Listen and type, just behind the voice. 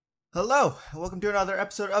Hello, welcome to another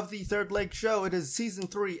episode of the Third Leg Show. It is season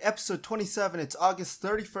 3, episode 27. It's August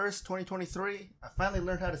 31st, 2023. I finally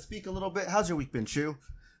learned how to speak a little bit. How's your week been, Shu?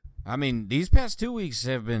 I mean, these past 2 weeks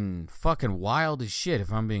have been fucking wild as shit,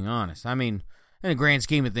 if I'm being honest. I mean, in the grand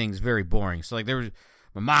scheme of things, very boring. So, like,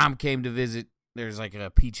 my mom came to visit. There's, like, a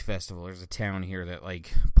peach festival. There's a town here that,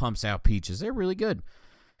 like, pumps out peaches. They're really good.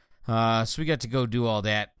 So we got to go do all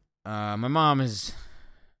that. My mom has,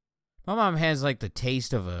 like, the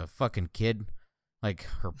taste of a fucking kid. Like,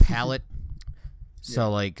 her palate. So,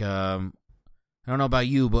 like, I don't know about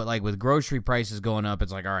you, but, like, with grocery prices going up,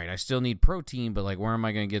 it's like, all right, I still need protein, but, like, where am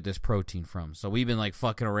I going to get this protein from? So we've been, like,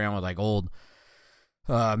 fucking around with, like, old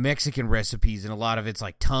Mexican recipes, and a lot of it's,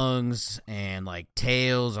 like, tongues and, like,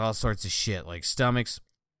 tails, all sorts of shit, like, stomachs.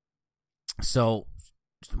 So,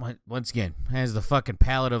 once again, has the fucking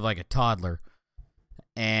palate of, like, a toddler.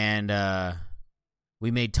 And, we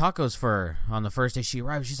made tacos for her on the first day she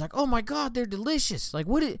arrived. She's like, oh, my God, they're delicious. Like,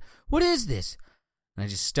 what is this? And I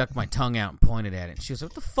just stuck my tongue out and pointed at it. And she was like,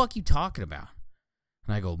 what the fuck you talking about?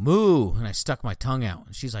 And I go, moo. And I stuck my tongue out.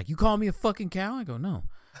 And she's like, you call me a fucking cow? I go, no.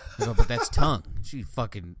 I go, but that's tongue. She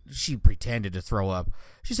pretended to throw up.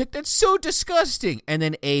 She's like, that's so disgusting. And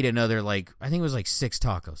then ate another, like, I think it was like 6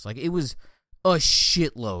 tacos. Like, it was a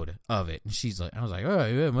shitload of it. And she's like, I was like, oh,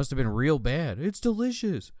 yeah, it must have been real bad. It's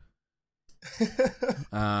delicious.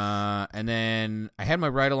 And then I had my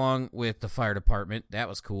ride along with the fire department. That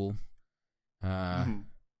was cool. I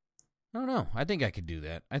don't know. I think I could do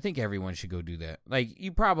that. I think everyone should go do that. Like,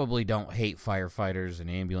 you probably don't hate firefighters and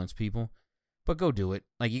ambulance people, but go do it.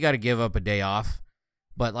 Like, you got to give up a day off,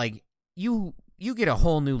 but like you get a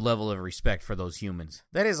whole new level of respect for those humans.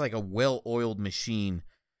 That is like a well-oiled machine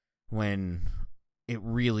when it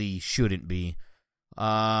really shouldn't be.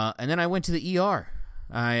 And then I went to the ER.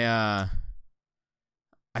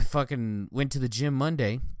 I fucking went to the gym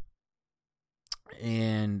Monday,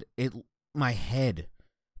 and my head,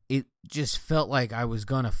 it just felt like I was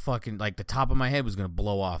gonna fucking, like, the top of my head was gonna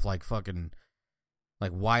blow off like fucking,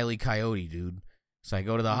 like Wile E. Coyote, dude. So I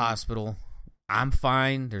go to the hospital. I'm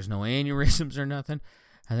fine. There's no aneurysms or nothing.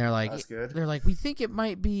 And they're like, that's good. They're like, we think it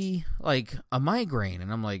might be like a migraine. And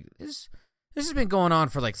I'm like, this has been going on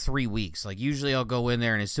for like 3 weeks. Like, usually I'll go in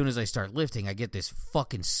there, and as soon as I start lifting, I get this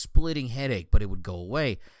fucking splitting headache, but it would go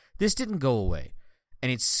away. This didn't go away,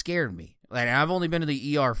 and it scared me. Like, I've only been to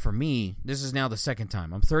the ER, for me, this is now the second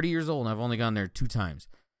time. I'm 30 years old, and I've only gone there 2 times,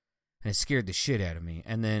 and it scared the shit out of me.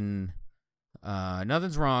 And then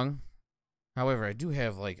nothing's wrong. However, I do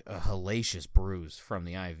have, like, a hellacious bruise from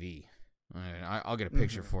the IV. I'll get a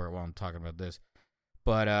picture for it while I'm talking about this.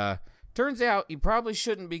 But turns out you probably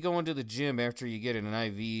shouldn't be going to the gym after you get an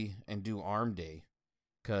IV and do arm day,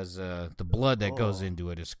 because the blood that goes into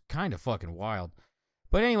it is kind of fucking wild.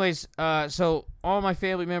 But anyways, so all my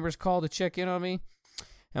family members called to check in on me,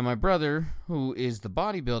 and my brother, who is the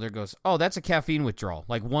bodybuilder, goes, oh, that's a caffeine withdrawal,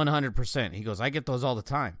 like 100%. He goes, I get those all the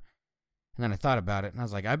time. And then I thought about it, and I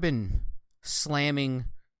was like, I've been slamming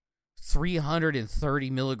 330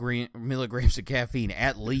 milligrams of caffeine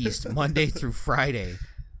at least Monday through Friday.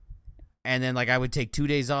 And then, like, I would take 2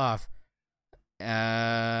 days off,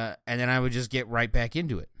 and then I would just get right back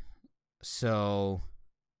into it. So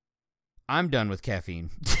I'm done with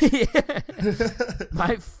caffeine.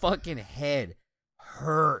 My fucking head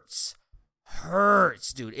hurts,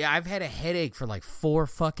 dude. I've had a headache for like 4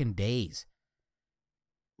 fucking days.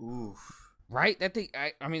 Oof. Right? That thing.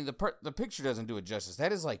 I mean, the picture doesn't do it justice.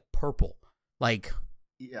 That is like purple, like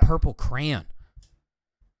purple crayon.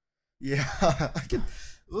 Yeah, I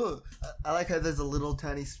like how there's a little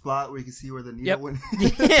tiny spot where you can see where the needle went.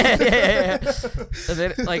 Yeah. And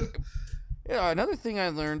then, like, another thing I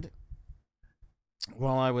learned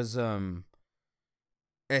while I was at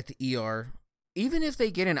the ER, even if they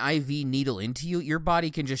get an IV needle into you, your body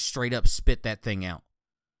can just straight up spit that thing out.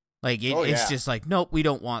 Like, it's just like, nope, we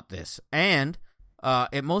don't want this. And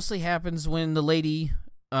it mostly happens when the lady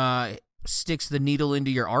sticks the needle into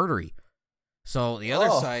your artery. So the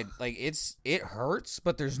other side, like, it hurts,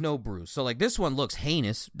 but there's no bruise. So, like, this one looks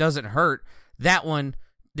heinous, doesn't hurt. That one,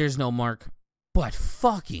 there's no mark, but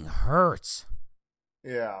fucking hurts.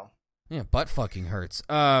 Yeah. Yeah, butt fucking hurts.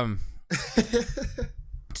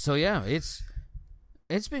 So yeah, it's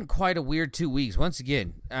been quite a weird 2 weeks. Once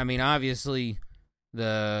again, I mean, obviously,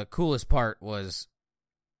 the coolest part was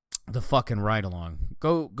the fucking ride along.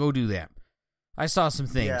 Go do that. I saw some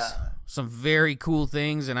things, some very cool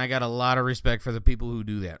things, and I got a lot of respect for the people who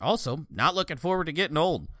do that. Also, not looking forward to getting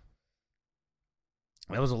old.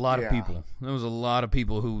 That was a lot of people. There was a lot of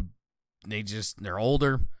people who they're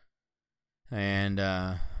older, and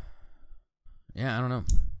yeah, I don't know.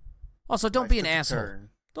 Also, don't be an asshole.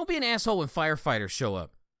 Don't be an asshole when firefighters show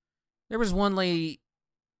up. There was one lady,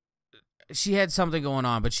 she had something going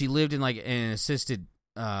on, but she lived in like an assisted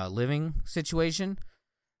living situation,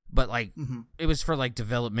 but like it was for like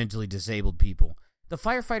developmentally disabled people. The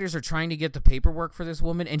firefighters are trying to get the paperwork for this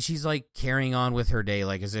woman, and she's like carrying on with her day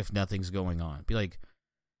like as if nothing's going on. Be like,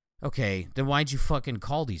 okay, then why'd you fucking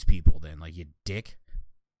call these people then? Like, you dick.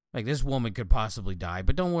 Like, this woman could possibly die,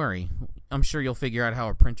 but don't worry. I'm sure you'll figure out how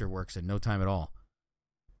a printer works in no time at all.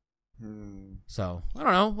 So, I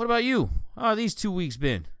don't know. What about you? How have these 2 weeks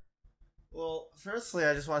been? Well, firstly,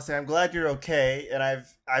 I just want to say I'm glad you're okay, and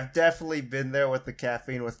I've definitely been there with the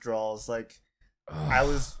caffeine withdrawals. Like, I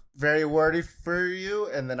was very worried for you,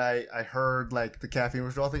 and then I heard like the caffeine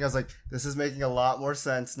withdrawal thing. I was like, this is making a lot more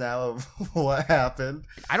sense now of what happened.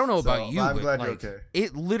 I don't know about you, I'm but glad like, you're okay.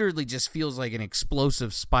 It literally just feels like an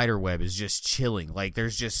explosive spider web is just chilling. Like,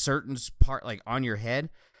 there's just certain part like on your head.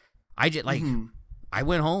 I just like I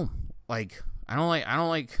went home. Like, I don't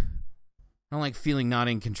like feeling not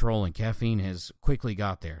in control, and caffeine has quickly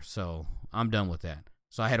got there. So I'm done with that.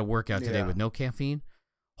 So I had a workout today with no caffeine.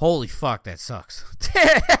 Holy fuck, that sucks.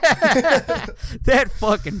 That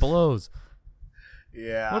fucking blows.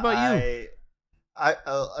 Yeah. What about you? I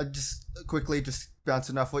just quickly just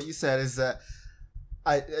bouncing off what you said is that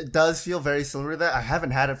it does feel very similar to that. I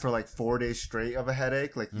haven't had it for like 4 days straight of a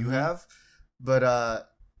headache like you have, but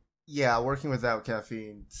yeah, working without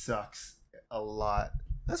caffeine sucks a lot.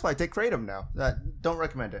 That's why I take Kratom now. Don't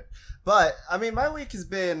recommend it. But I mean, my week has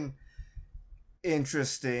been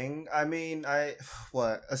interesting. I mean,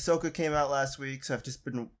 Ahsoka came out last week, so I've just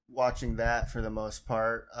been watching that for the most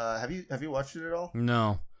part. Have you watched it at all?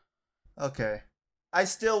 No. Okay. I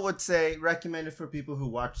still would say recommend it for people who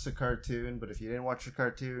watch the cartoon, but if you didn't watch the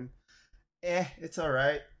cartoon, it's all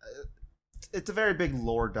right. It's a very big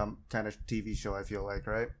lore dump kind of TV show, I feel like,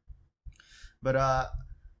 right? But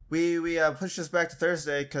we pushed this back to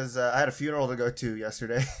Thursday because I had a funeral to go to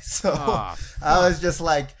yesterday, so I was just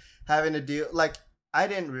like having to deal. Like, I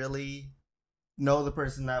didn't really know the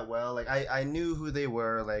person that well. Like, I knew who they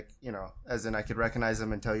were, like, you know, as in I could recognize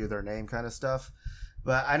them and tell you their name kind of stuff.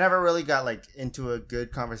 But I never really got like into a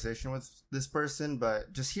good conversation with this person.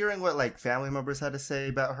 But just hearing what like family members had to say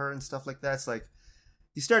about her and stuff like that, it's like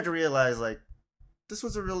you start to realize like this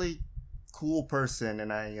was a really cool person,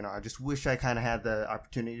 and I just wish I kind of had the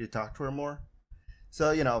opportunity to talk to her more.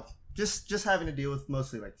 So, you know, just having to deal with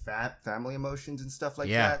mostly like family emotions and stuff like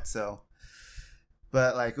that. So,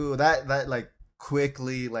 but like, ooh, that like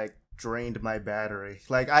quickly like drained my battery.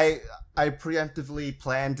 Like, I preemptively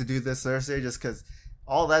planned to do this Thursday just because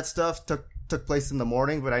all that stuff took place in the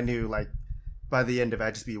morning, but I knew like by the end of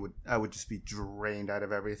it, I would just be drained out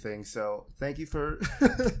of everything. So thank you for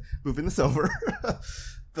moving this over.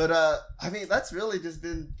 But, I mean, that's really just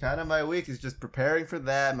been kind of my week, is just preparing for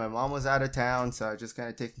that. My mom was out of town, so I just kind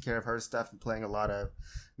of taking care of her stuff and playing a lot of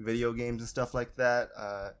video games and stuff like that.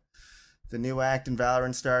 The new act in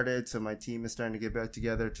Valorant started, so my team is starting to get back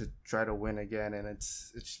together to try to win again, and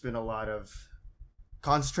it's just been a lot of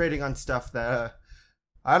concentrating on stuff that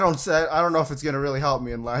I don't know if it's going to really help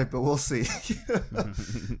me in life, but we'll see.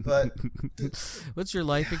 But what's your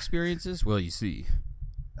life experiences? Well, you see.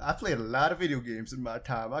 I played a lot of video games in my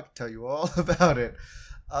time. I can tell you all about it.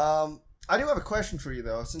 I do have a question for you,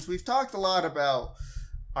 though. Since we've talked a lot about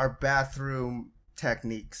our bathroom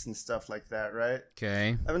techniques and stuff like that, right?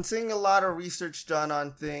 Okay. I've been seeing a lot of research done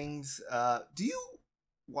on things. Do you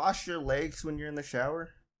wash your legs when you're in the shower?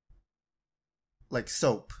 Like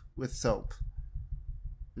with soap?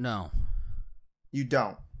 No. You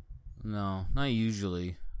don't? No, not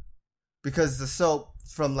usually. Because the soap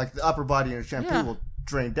from like the upper body in your shampoo will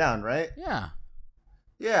drain down, right? Yeah.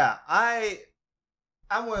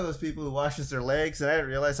 I'm one of those people who washes their legs, and I didn't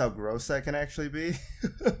realize how gross that can actually be.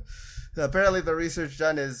 Apparently the research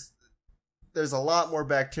done is there's a lot more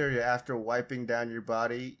bacteria after wiping down your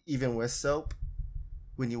body, even with soap,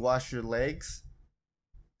 when you wash your legs.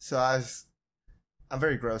 So I'm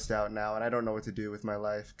very grossed out now, and I don't know what to do with my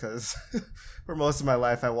life, because for most of my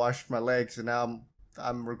life I washed my legs, and now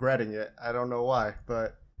I'm regretting it. I don't know why,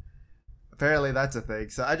 but apparently that's a thing.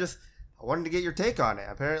 So I wanted to get your take on it.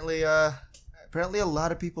 Apparently a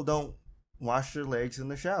lot of people don't wash their legs in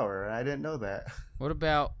the shower, and I didn't know that. What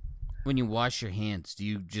about when you wash your hands? Do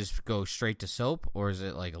you just go straight to soap, or is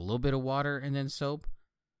it like a little bit of water and then soap?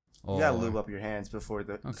 You gotta lube up your hands before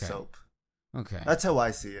the soap. Okay. That's how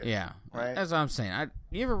I see it. Yeah. Right? As I'm saying,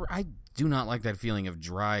 I do not like that feeling of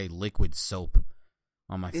dry liquid soap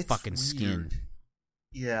on my fucking skin.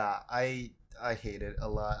 Yeah, I hate it a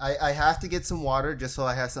lot. I have to get some water just so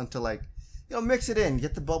I have some to, like, you know, mix it in,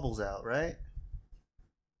 get the bubbles out, right?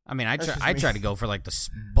 I mean, I That's just I me. try to go for like the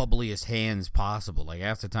bubbliest hands possible. Like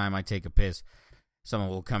half the time I take a piss, someone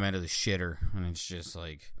will come out of the shitter, and it's just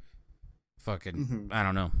like fucking. I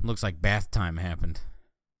don't know. Looks like bath time happened.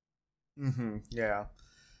 Yeah.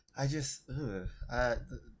 I just,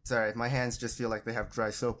 sorry, my hands just feel like they have dry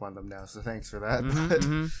soap on them now. So thanks for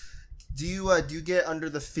that. Do you get under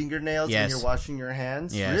the fingernails when you're washing your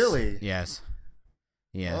hands? Yes. Really? Yes.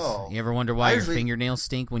 Yes. Oh. You ever wonder why your fingernails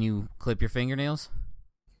stink when you clip your fingernails?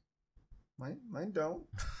 Mine don't.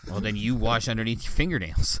 Well, then you wash underneath your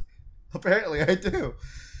fingernails. Apparently, I do.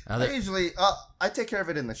 I usually, I take care of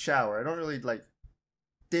it in the shower. I don't really like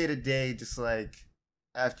day to day, just like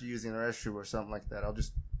after using the restroom or something like that. I'll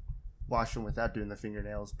just wash them without doing the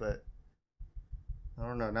fingernails. But I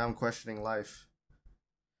don't know. Now I'm questioning life.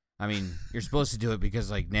 I mean, you're supposed to do it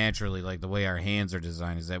because, like, naturally, like the way our hands are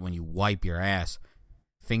designed is that when you wipe your ass,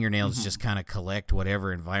 fingernails just kind of collect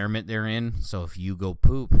whatever environment they're in. So if you go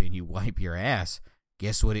poop and you wipe your ass,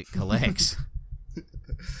 guess what it collects?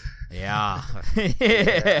 Yeah.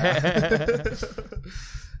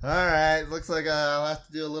 All right. Looks like I'll have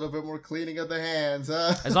to do a little bit more cleaning of the hands,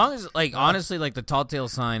 huh? As long as, like, honestly, like the tall tale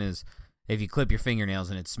sign is if you clip your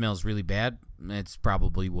fingernails and it smells really bad, it's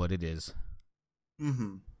probably what it is.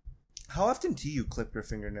 How often do you clip your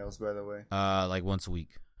fingernails, by the way? Like once a week.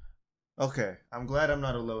 Okay, I'm glad I'm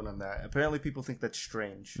not alone on that. Apparently, people think that's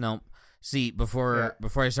strange. No, see, before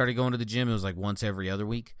I started going to the gym, it was like once every other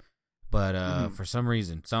week. But for some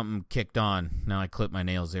reason, something kicked on. Now I clip my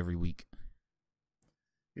nails every week.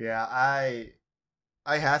 Yeah, I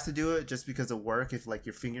have to do it just because of work. If like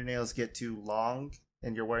your fingernails get too long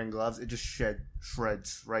and you're wearing gloves, it just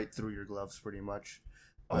shreds right through your gloves, pretty much.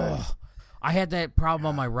 But, I had that problem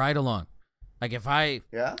on my ride along. Like if I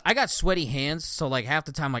got sweaty hands, so like half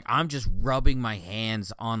the time, like I'm just rubbing my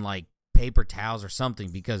hands on like paper towels or something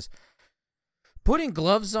because putting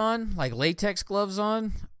gloves on, like latex gloves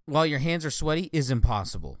on, while your hands are sweaty is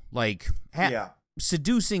impossible. Like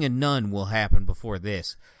seducing a nun will happen before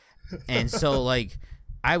this, and so like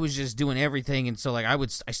I was just doing everything, and so like I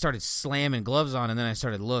started slamming gloves on, and then I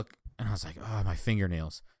started to look, and I was like, oh, my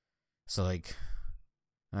fingernails. So like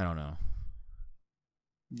I don't know.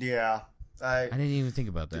 Yeah. I didn't even think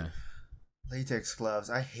about that. Latex gloves.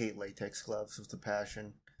 I hate latex gloves with a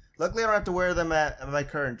passion. Luckily, I don't have to wear them at my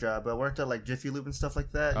current job. I worked at like Jiffy Lube and stuff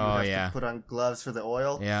like that. You would have to put on gloves for the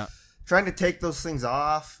oil. Yeah. Trying to take those things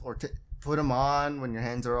off or put them on when your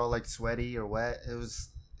hands are all like sweaty or wet. It was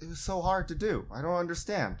so hard to do. I don't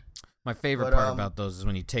understand. My favorite part about those is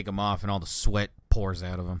when you take them off and all the sweat pours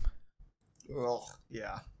out of them. Oh,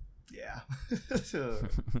 yeah.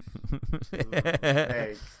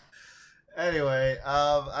 Hey. Anyway,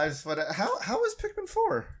 I just want to. How was Pikmin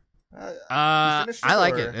 4? I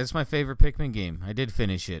like it. It's my favorite Pikmin game. I did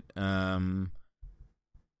finish it. I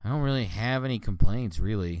don't really have any complaints,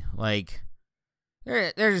 really. Like,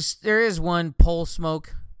 there is one Pole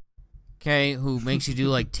Smoke, okay, who makes you do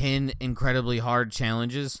like 10 incredibly hard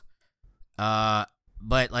challenges. But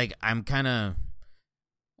like I'm kind of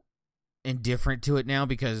indifferent to it now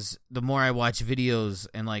because the more I watch videos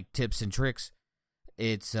and like tips and tricks,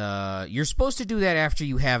 it's you're supposed to do that after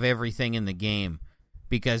you have everything in the game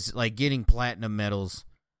because like getting platinum medals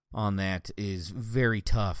on that is very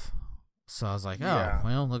tough. So I was like,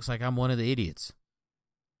 well, looks like I'm one of the idiots.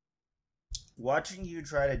 Watching you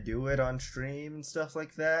try to do it on stream and stuff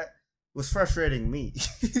like that was frustrating me.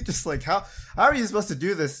 Just like how are you supposed to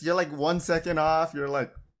do this? You're like 1 second off. You're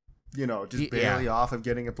like, just barely off of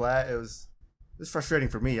getting a plat. It was frustrating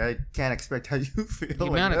for me. I can't expect how you feel. The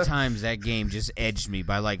amount of times that game just edged me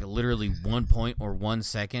by like literally 1 point or 1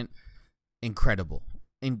 second, incredible.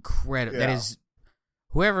 Yeah. That is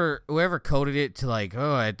whoever coded it to like,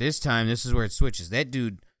 at this time this is where it switches. That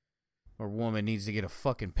dude or woman needs to get a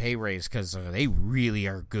fucking pay raise because they really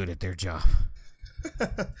are good at their job.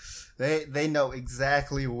 They know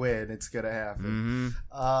exactly when it's gonna happen.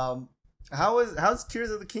 How's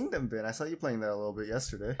Tears of the Kingdom been? I saw you playing that a little bit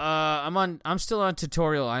yesterday. I'm still on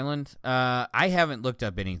Tutorial Island. I haven't looked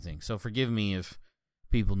up anything, so forgive me if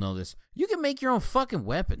people know this. You can make your own fucking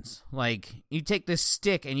weapons. Like, you take this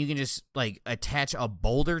stick and you can just like attach a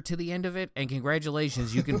boulder to the end of it, and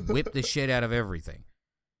congratulations, you can whip the shit out of everything.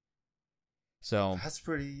 So that's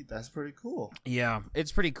pretty cool. Yeah,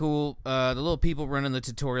 it's pretty cool. The little people running the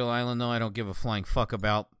Tutorial Island, though, I don't give a flying fuck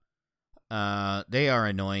about. They are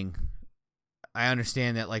annoying. I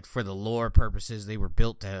understand that, like, for the lore purposes, they were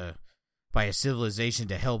built by a civilization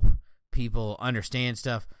to help people understand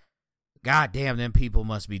stuff. God damn, them people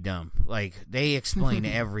must be dumb. Like, they explain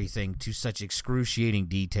everything to such excruciating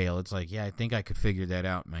detail. It's like, yeah, I think I could figure that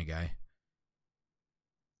out, my guy.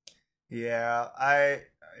 Yeah, I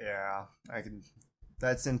Yeah, I can.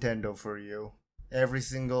 That's Nintendo for you. Every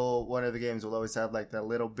single one of the games will always have like that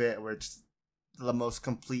little bit where it's the most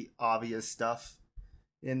complete, obvious stuff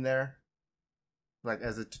in there, like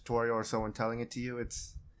as a tutorial or someone telling it to you.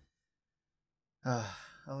 It's oh,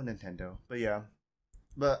 Nintendo. But yeah,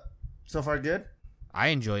 but so far good. I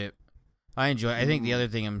enjoy it. I think the other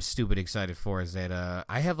thing I'm stupid excited for is that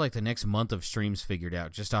I have like the next month of streams figured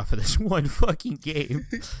out just off of this one fucking game.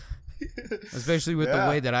 Especially with the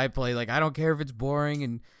way that I play. Like, I don't care if it's boring,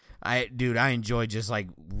 and I enjoy just like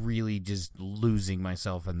really just losing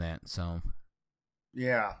myself in that. So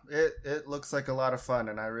yeah, it looks like a lot of fun,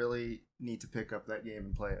 and I really need to pick up that game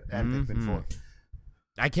and play it. And Pikmin 4.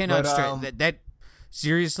 I cannot that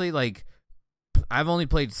seriously, like, I've only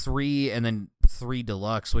played 3 and then 3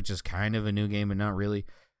 Deluxe, which is kind of a new game, but not really.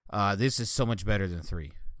 This is so much better than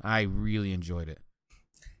 3. I really enjoyed it.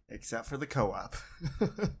 Except for the co-op.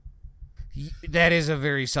 That is a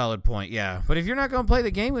very solid point, yeah. But if you're not going to play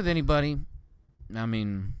the game with anybody, I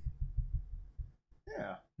mean,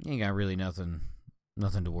 yeah, you ain't got really nothing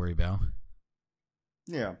to worry about.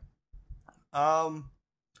 Yeah. How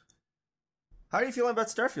are you feeling about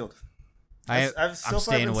Starfield? I've so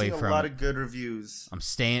far been seeing a lot of good reviews.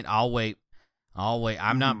 I'll wait.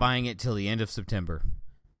 I'm not buying it till the end of September.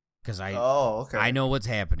 Because I know what's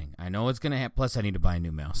happening. I know what's going to happen. Plus, I need to buy a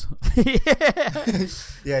new mouse.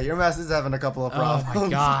 Yeah, your mouse is having a couple of problems. Oh, my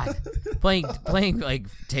God. Playing like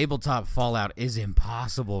tabletop Fallout is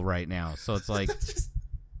impossible right now. So it's like,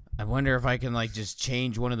 I wonder if I can like just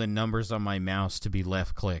change one of the numbers on my mouse to be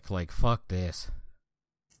left click. Like, fuck this.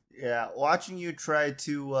 Yeah, watching you try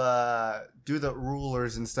to do the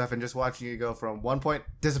rulers and stuff and just watching you go from one point,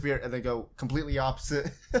 disappear, and then go completely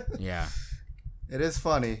opposite. Yeah. It is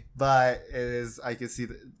funny, but it is. I can see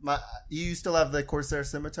that. You still have the Corsair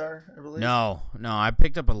Scimitar, I believe. No, I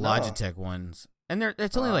picked up a Logitech ones, and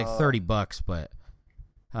it's only like $30, but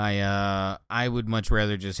I would much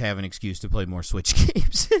rather just have an excuse to play more Switch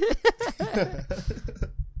games.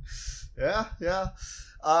 Yeah.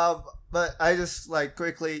 But I just like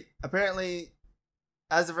quickly. Apparently,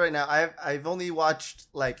 as of right now, I've only watched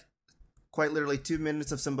like quite literally 2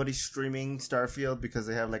 minutes of somebody streaming Starfield because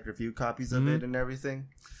they have like review copies of it and everything.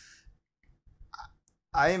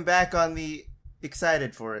 I am back on the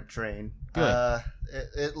excited for it train. Good.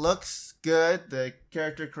 It looks good. The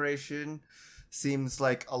character creation seems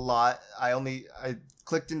like a lot. I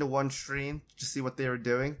clicked into one stream to see what they were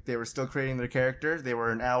doing. They were still creating their character. They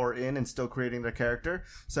were an hour in and still creating their character.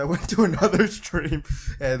 So I went to another stream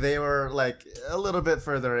and they were like a little bit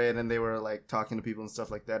further in and they were like talking to people and stuff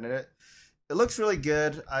like that. And it looks really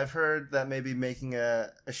good. I've heard that maybe making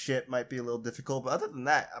a ship might be a little difficult, but other than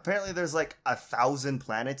that, apparently there's like 1,000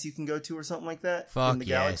 planets you can go to or something like that in the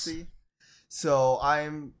galaxy. So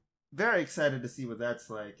I'm very excited to see what that's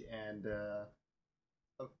like. And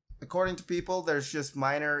according to people, there's just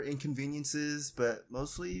minor inconveniences, but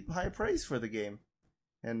mostly high praise for the game.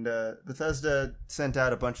 And Bethesda sent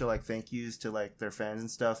out a bunch of like thank yous to like their fans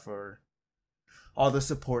and stuff for all the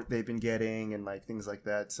support they've been getting and like things like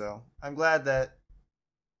that. So I'm glad that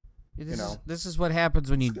this is what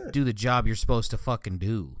happens when you do the job you're supposed to fucking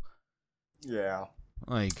do. Yeah,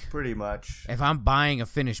 like pretty much. If I'm buying a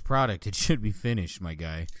finished product, it should be finished, my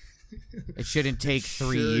guy. It shouldn't take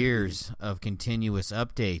 3 years of continuous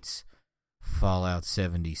updates. Fallout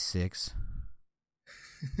 76.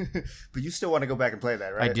 But you still want to go back and play that,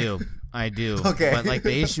 right? I do. Okay. But like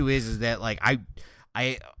the issue is that like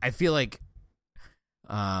I feel like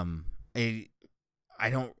I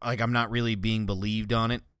don't like I'm not really being believed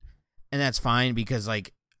on it, and that's fine because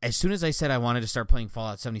like as soon as I said I wanted to start playing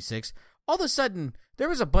Fallout 76, all of a sudden there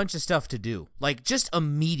was a bunch of stuff to do, like just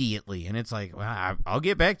immediately, and it's like well, I'll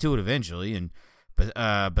get back to it eventually, and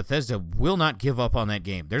Bethesda will not give up on that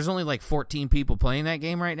game. There's only like 14 people playing that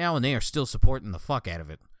game right now, and they are still supporting the fuck out of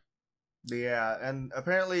it. Yeah, and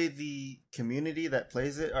apparently the community that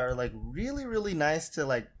plays it are like really, really nice to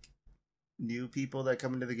like new people that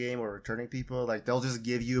come into the game or returning people. Like they'll just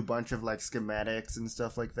give you a bunch of like schematics and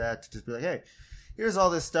stuff like that to just be like, hey, here's all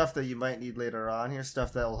this stuff that you might need later on. Here's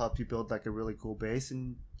stuff that will help you build like a really cool base,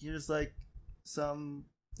 and here's like some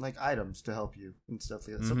like items to help you and stuff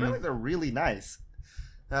like that. So apparently they're really nice.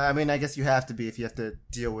 I mean, I guess you have to be if you have to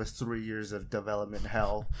deal with 3 years of development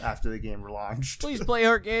hell after the game launched. Please play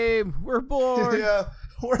our game. We're bored. Yeah,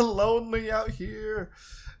 we're lonely out here.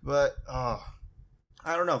 But I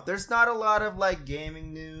don't know. There's not a lot of like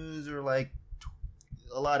gaming news or like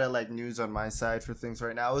a lot of like news on my side for things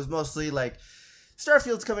right now. It was mostly like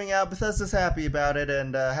Starfield's coming out. Bethesda's happy about it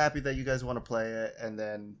and happy that you guys want to play it. And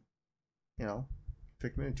then,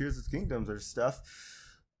 Pikmin and Tears of the Kingdoms or stuff.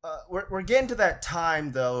 we're getting to that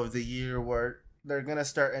time though of the year where they're gonna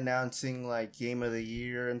start announcing like game of the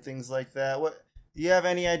year and things like that. What do you have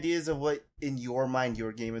any ideas of what in your mind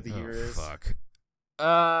your game of the year is? Fuck.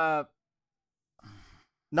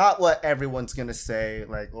 Not what everyone's gonna say,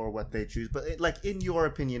 like, or what they choose, but like in your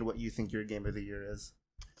opinion, what you think your game of the year is.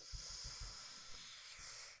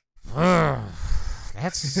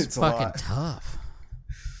 That's It's fucking tough.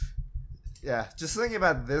 Yeah, just thinking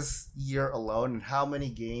about this year alone and how many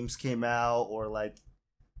games came out, or like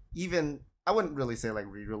even I wouldn't really say like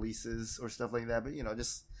re-releases or stuff like that, but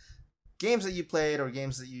just games that you played or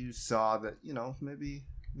games that you saw that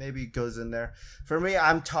maybe goes in there. For me,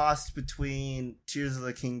 I'm tossed between Tears of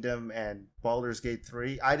the Kingdom and Baldur's Gate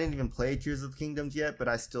 3. I didn't even play Tears of the Kingdom yet, but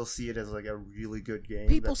I still see it as like a really good game.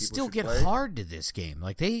 People still get hard to this game.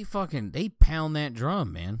 Like they pound that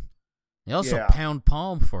drum, man. They also pound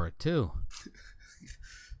palm for it too.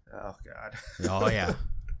 Oh God. Oh yeah.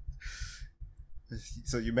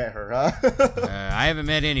 So you met her, huh? I haven't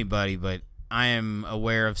met anybody, but I am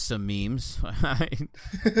aware of some memes.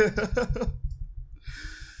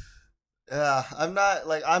 Yeah,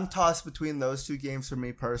 I'm tossed between those two games for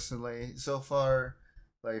me personally. So far,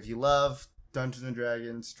 like if you love Dungeons and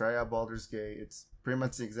Dragons, try out Baldur's Gate. It's pretty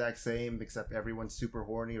much the exact same, except everyone's super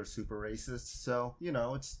horny or super racist. So,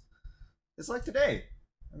 it's like today.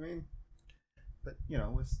 I mean, but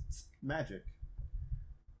it's magic.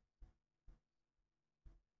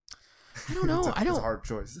 I don't know. It's a hard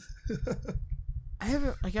choice. I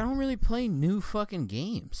don't really play new fucking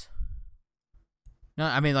games. No,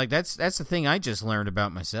 I mean, like that's the thing I just learned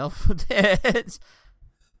about myself.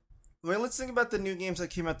 Well, let's think about the new games that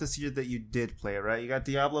came out this year that you did play, right? You got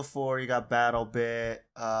Diablo 4, you got BattleBit,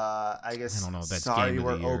 I guess I don't know, that's Sorry Game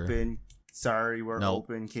We're of the Year. Open. Sorry We're Nope.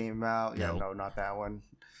 Open came out. Yeah, Nope. no, not that one.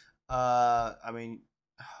 I mean,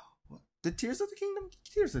 did Tears of the Kingdom?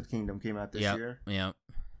 Tears of the Kingdom came out this year. Yeah.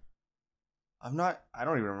 I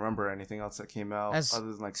don't even remember anything else that came out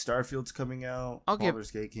other than like Starfield's coming out.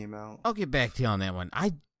 Baldur's Gate came out. I'll get back to you on that one.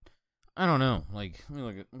 I don't know. Like, let me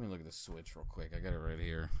look at the Switch real quick. I got it right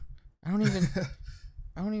here. I don't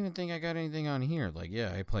even think I got anything on here. Like,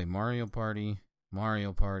 yeah, I play Mario Party,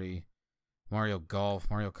 Mario Golf,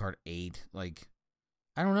 Mario Kart 8. Like,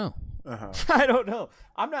 I don't know. Uh-huh. I don't know.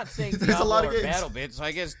 I'm not saying There's a lot of games. BattleBit, so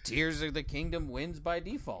I guess Tears of the Kingdom wins by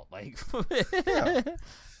default. Like, yeah.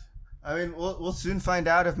 I mean, we'll soon find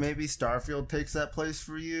out if maybe Starfield takes that place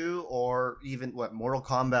for you, or even Mortal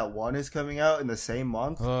Kombat 1 is coming out in the same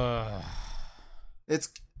month.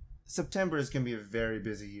 September is going to be a very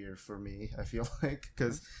busy year for me, I feel like,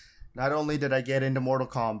 because not only did I get into Mortal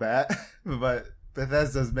Kombat, but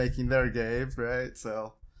Bethesda's making their game, right?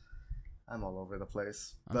 So I'm all over the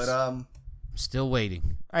place. But still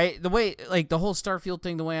waiting. The whole Starfield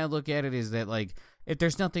thing, the way I look at it is that, like, if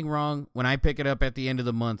there's nothing wrong, when I pick it up at the end of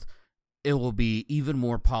the month, it will be even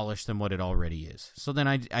more polished than what it already is. So then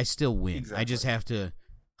I still win. Exactly. I just have to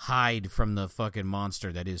hide from the fucking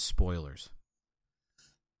monster that is spoilers.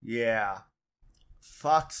 Yeah.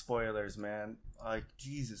 Fuck spoilers, man. Like,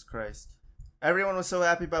 Jesus Christ. Everyone was so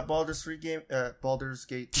happy about Baldur's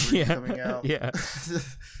Gate 3 coming out. Yeah.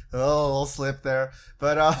 Oh, a little slip there.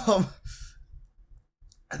 But,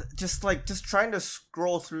 just trying to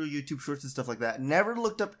scroll through YouTube shorts and stuff like that. Never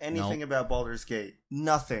looked up anything about Baldur's Gate.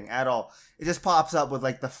 Nothing at all. It just pops up with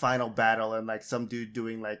like the final battle and like some dude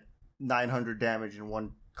doing like 900 damage in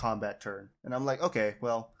one combat turn. And I'm like, okay,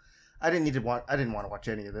 well, I didn't want to watch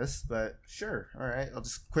any of this, but sure, all right. I'll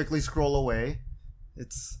just quickly scroll away.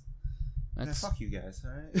 Fuck you guys,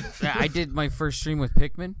 all right? Yeah, I did my first stream with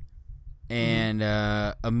Pikmin, and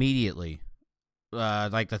immediately.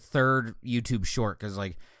 Like the third YouTube short, because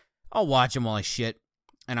like I'll watch them while I shit,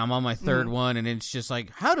 and I'm on my third one, and it's just like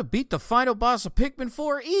how to beat the final boss of Pikmin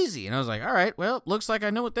 4 easy, and I was like, all right, well, looks like I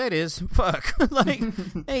know what that is. Fuck, like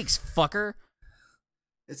thanks, fucker.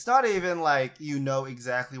 It's not even like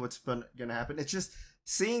exactly what's gonna happen. It's just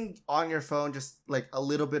seeing on your phone just like a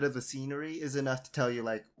little bit of the scenery is enough to tell you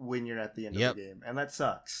like when you're at the end of the game, and that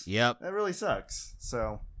sucks. Yep, that really sucks.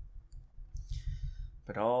 So,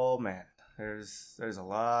 but oh man. There's a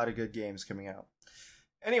lot of good games coming out.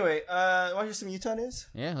 Anyway, want to hear some Utah news?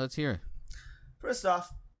 Yeah, let's hear it. First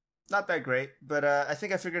off, not that great, but I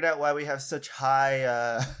think I figured out why we have such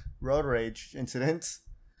high road rage incidents.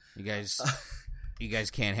 You guys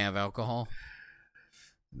can't have alcohol?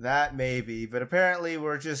 That maybe, but apparently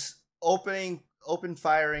we're just open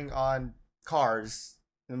firing on cars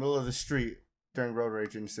in the middle of the street during road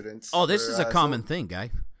rage incidents. Oh, this is a common thing, guy.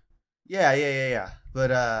 Yeah.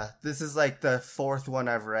 But this is like the fourth one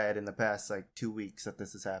I've read in the past like 2 weeks that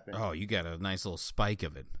this has happened. Oh, you got a nice little spike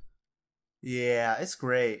of it. Yeah, it's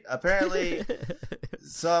great. Apparently,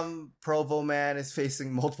 some Provo man is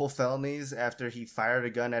facing multiple felonies after he fired a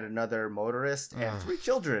gun at another motorist and 3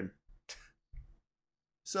 children.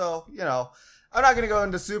 So, I'm not going to go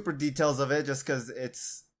into super details of it just because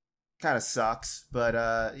it's kind of sucks.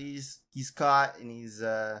 But he's caught and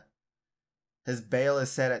his bail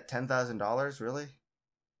is set at $10,000. Really?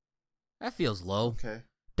 That feels low. Okay.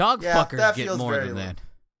 Dog fuckers get more than low. that.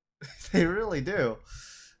 They really do.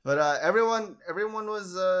 But everyone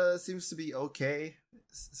was seems to be okay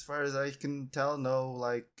as far as I can tell. No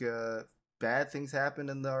bad things happened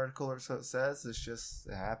in the article, or so it says. It's just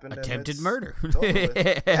it happened. Attempted murder. Totally,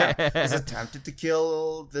 he's attempted to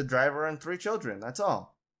kill the driver and 3 children. That's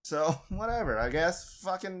all. So whatever. I guess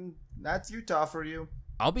fucking that's Utah for you.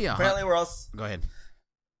 I'll be honest. Apparently we're also. Go ahead.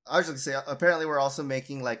 I was just gonna say. Apparently we're also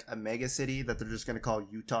making like a mega city that they're just gonna call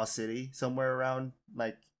Utah City somewhere around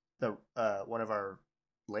like the one of our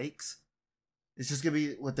lakes. It's just gonna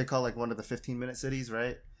be what they call like one of the 15-minute cities,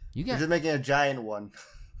 right? They're just making a giant one.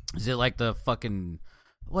 Is it like the fucking?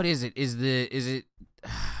 What is it? Is it?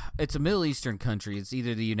 It's a Middle Eastern country. It's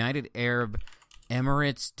either the United Arab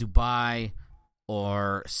Emirates, Dubai,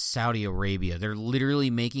 or Saudi Arabia. They're literally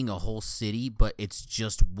making a whole city, but it's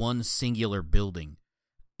just one singular building,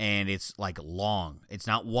 and it's like long. It's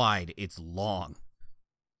not wide. It's long.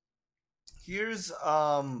 Here's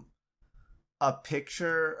a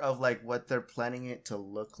picture of like what they're planning it to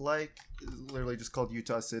look like. It's literally just called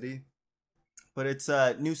Utah City. But it's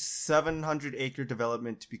a new 700-acre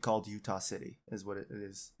development to be called Utah City, is what it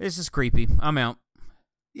is. This is creepy. I'm out.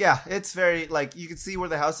 Yeah, it's very, like, you can see where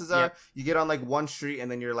the houses are. Yep. You get on, like, one street, and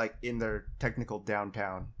then you're, like, in their technical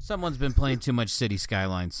downtown. Someone's been playing too much City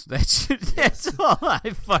Skylines. That's all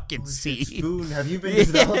I fucking see. Spoon, have you been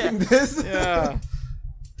developing this? Yeah.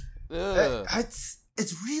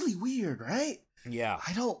 It's really weird, right? Yeah.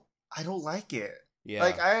 I don't like it. Yeah.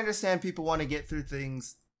 Like, I understand people want to get through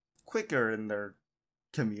things quicker in their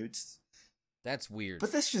commutes. That's weird.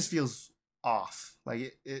 But this just feels off.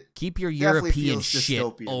 Like it keep your European shit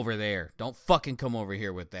dystopian. over there. Don't fucking come over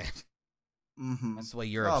here with that. Mm-hmm. That's the way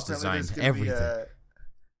Europe's designed Apparently everything.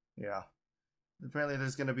 Apparently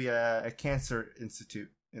there's going to be a cancer institute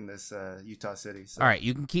in this Utah City. So. All right,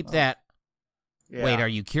 you can keep that. Yeah. Wait, are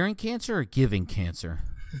you curing cancer or giving cancer?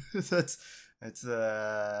 Let's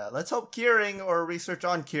hope curing or research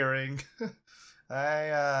on curing.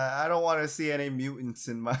 I don't want to see any mutants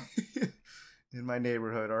in my in my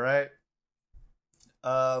neighborhood, all right?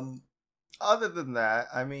 Other than that,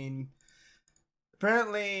 I mean,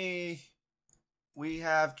 apparently we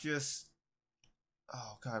have just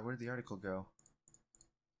oh god, where did the article go?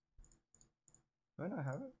 Do I not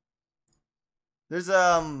have it? There's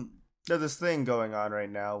this thing going on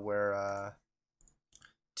right now where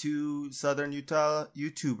 2 Southern Utah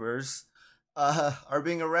YouTubers are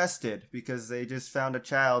being arrested because they just found a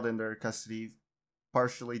child in their custody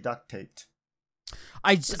partially duct taped.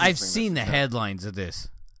 I've seen the headlines of this.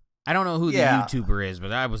 I don't know who the YouTuber is,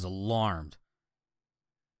 but I was alarmed.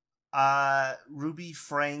 Ruby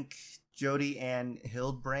Frank, Jody Ann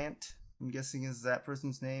Hildebrandt, I'm guessing is that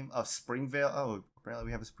person's name, of Springvale. Oh, apparently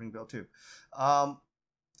we have a Springvale too.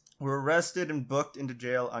 Were arrested and booked into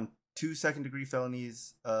jail on 2 second-degree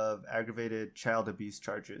felonies of aggravated child abuse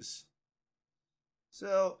charges.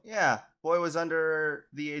 So, yeah, boy was under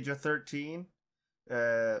the age of 13,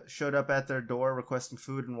 showed up at their door requesting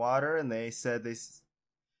food and water, and they said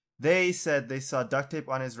they saw duct tape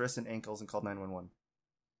on his wrists and ankles and called 911.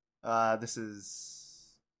 This is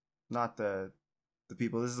not the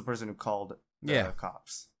people. This is the person who called the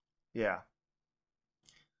cops. Yeah.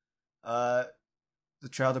 The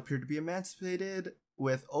child appeared to be emancipated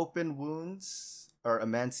with open wounds, or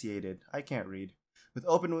emaciated. I can't read. With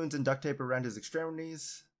open wounds and duct tape around his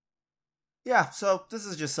extremities. Yeah, so this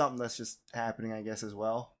is just something that's just happening, I guess, as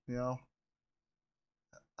well. You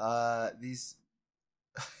know? These...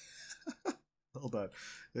 Hold on.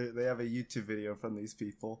 They have a YouTube video from these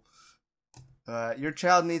people. Your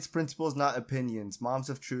child needs principles, not opinions. Moms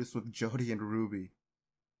of Truth with Jody and Ruby.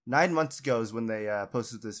 9 months ago is when they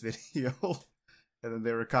posted this video. And then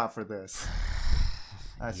they were caught for this.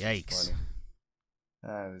 That's Yikes. funny.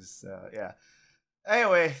 That is, yeah.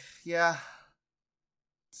 Anyway, yeah.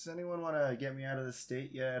 Does anyone want to get me out of the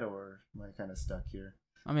state yet, or am I kind of stuck here?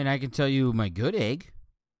 I mean, I can tell you my good egg.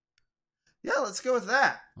 Yeah, let's go with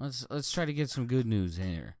that. Let's try to get some good news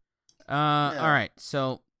here. All right,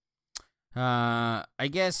 so I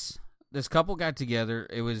guess this couple got together.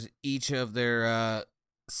 It was each of their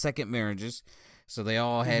second marriages, so they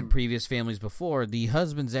all had previous families before. The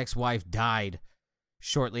husband's ex-wife died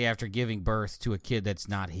shortly after giving birth to a kid that's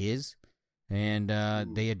not his. and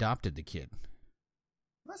they adopted the kid.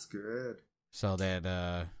 That's good. So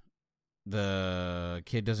that the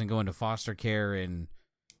kid doesn't go into foster care, and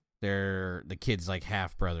the kid's like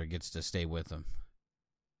half brother gets to stay with them.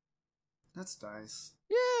 That's nice.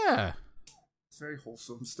 Yeah, it's very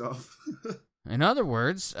wholesome stuff. In other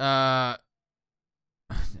words, my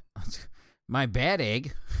bad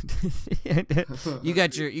egg. you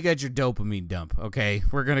got your dopamine dump. Okay,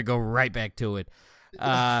 we're gonna go right back to it.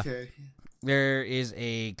 Okay. There is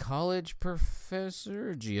a college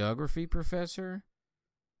professor, geography professor,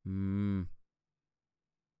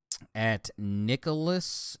 at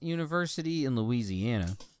Nicholas University in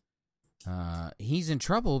Louisiana. He's in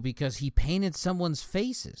trouble because he painted someone's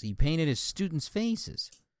faces. He painted his students' faces.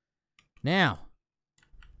 Now,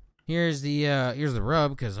 here's the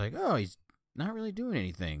rub, because he's not really doing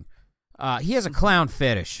anything. He has a clown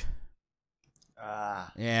fetish.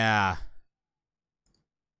 Yeah.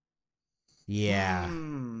 Yeah.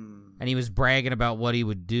 And he was bragging about what he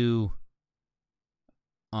would do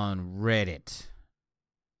on Reddit.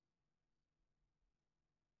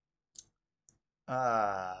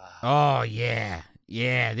 Oh, yeah.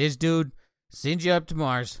 Yeah, this dude sends you up to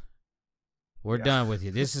Mars. We're done with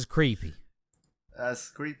you. This is creepy. That's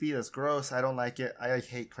creepy. That's gross. I don't like it. I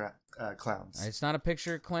hate clowns. It's not a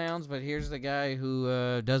picture of clowns, but here's the guy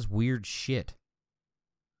who does weird shit.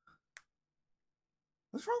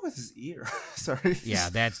 What's wrong with his ear? Sorry. Yeah,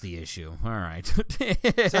 that's the issue. All right.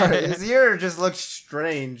 Sorry, his ear just looks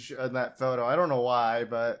strange in that photo. I don't know why,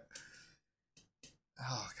 but...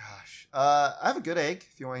 Oh, gosh. I have a good egg,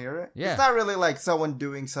 if you want to hear it. Yeah. It's not really like someone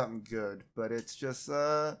doing something good, but it's just...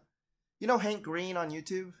 You know Hank Green on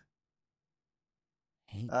YouTube?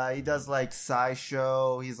 He does like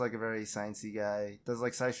SciShow. He's like a very sciencey guy. Does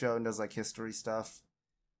like SciShow and does like history stuff.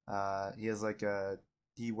 He has like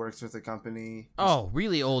he works with a company. Oh,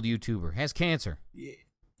 really old YouTuber. Has cancer.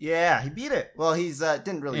 Yeah, he beat it. Well, he's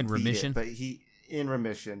didn't really in beat remission, it, but he in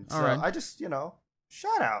remission. So all right. I just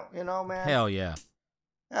shout out, man. Hell yeah.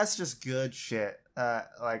 That's just good shit.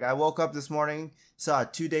 Like I woke up this morning, saw a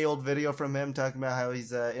 2-day-old video from him talking about how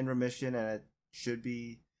he's in remission and it should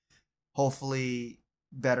be hopefully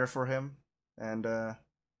better for him, and it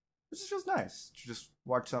just feels nice to just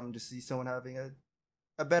watch something to see someone having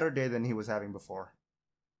a better day than he was having before.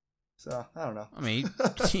 So I don't know. I mean,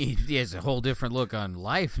 he has a whole different look on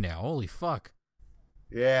life now. Holy fuck.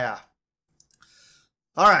 Yeah.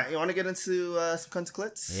 All right, you want to get into some cunts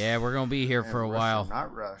clits? Yeah, we're gonna be here for a while.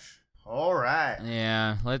 Not rush. All right.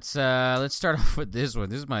 Yeah, let's start off with this one.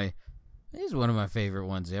 This is one of my favorite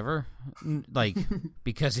ones ever. Like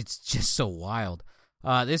because it's just so wild.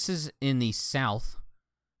 This is in the South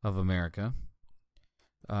of America.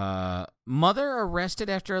 Mother arrested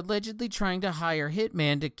after allegedly trying to hire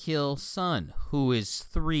hitman to kill son, who is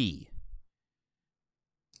 3.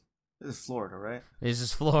 This is Florida, right? This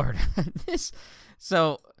is Florida.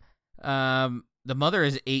 The mother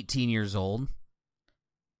is 18 years old.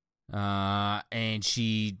 And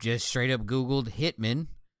she just straight up Googled hitman,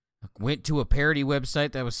 went to a parody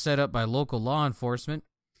website that was set up by local law enforcement.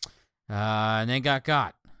 And then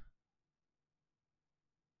got.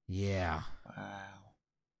 Yeah. Wow.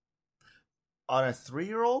 On a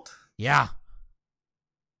 3-year-old? Yeah.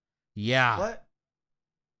 Yeah. What?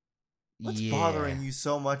 What's bothering you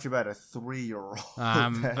so much about a 3-year-old?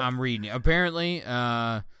 I'm reading it. Apparently,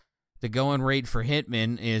 the going rate for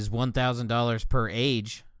hitmen is $1,000 per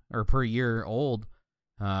age or per year old,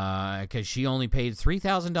 because she only paid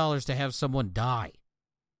 $3,000 to have someone die.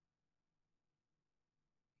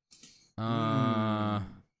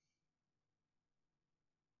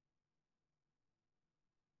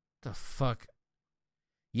 The fuck?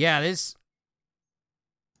 Yeah, this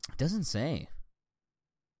doesn't say.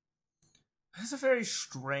 It's a very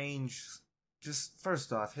strange. Just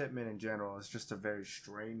first off, hitman in general is just a very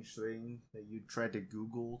strange thing that you tried to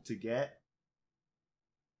Google to get.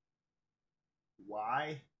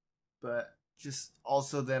 Why? But just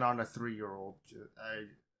also then on a 3-year-old,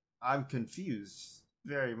 I'm confused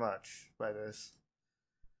very much by this.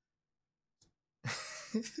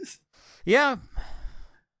 Yeah.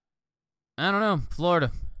 I don't know.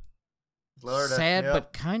 Florida. Sad, yep.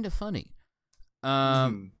 but kind of funny.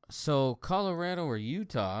 So Colorado or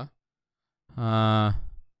Utah,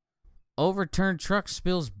 overturned truck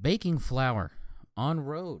spills baking flour on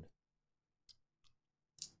road.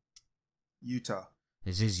 Utah.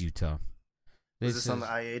 This is Utah. Is this on the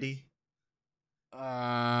I-80?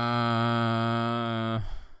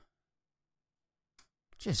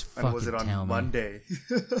 Just and fucking was it on tell Monday?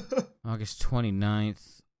 Me. August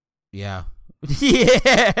 29th. Yeah.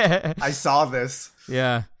 Yeah. I saw this.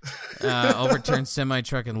 Yeah. Overturned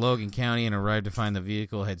semi-truck in Logan County and arrived to find the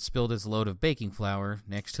vehicle had spilled its load of baking flour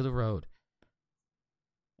next to the road.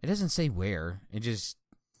 It doesn't say where. It just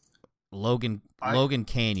Logan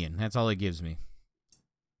Canyon. That's all it gives me.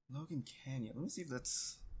 Logan Canyon. Let me see if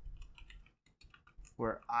that's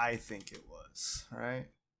where I think it was. All right.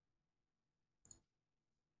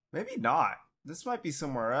 Maybe not. This might be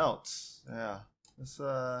somewhere else. Yeah. This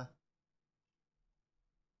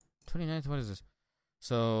 29th, what is this?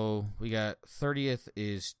 So we got 30th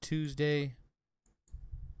is Tuesday.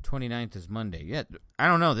 29th is Monday. Yeah, I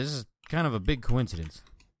don't know. This is kind of a big coincidence.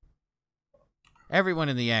 Everyone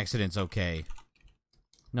in the accident's okay.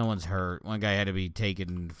 No one's hurt. One guy had to be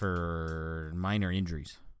taken for minor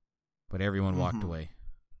injuries. But everyone walked away.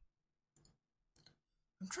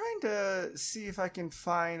 I'm trying to see if I can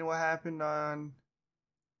find what happened on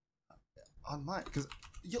mine. Because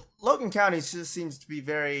Logan County just seems to be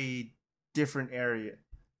very different area.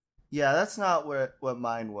 Yeah, that's not what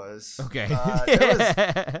mine was. Okay.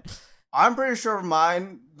 I'm pretty sure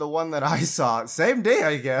mine, the one that I saw, same day,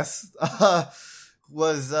 I guess,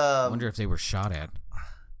 was... I wonder if they were shot at.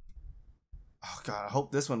 Oh, God, I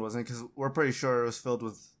hope this one wasn't, because we're pretty sure it was filled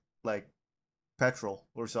with, like, petrol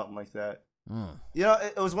or something like that. Oh. You know,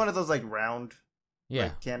 it was one of those, like, round... Yeah,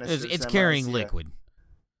 like, canisters. It's carrying liquid.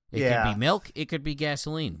 It could be milk. It could be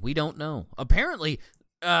gasoline. We don't know. Apparently,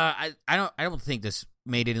 I don't think this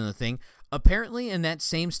made it in the thing. Apparently, in that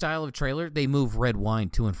same style of trailer, they move red wine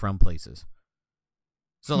to and from places.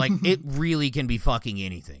 So, like, it really can be fucking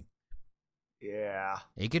anything. Yeah.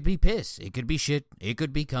 It could be piss. It could be shit. It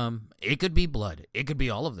could be cum. It could be blood. It could be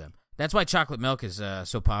all of them. That's why chocolate milk is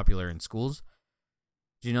so popular in schools.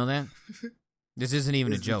 Do you know that? This isn't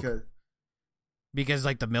even a joke. Because,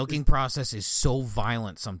 like, the milking process is so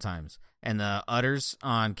violent sometimes. And the udders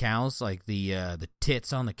on cows, like the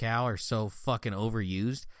tits on the cow are so fucking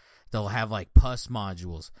overused. They'll have, like, pus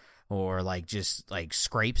modules or, like, just, like,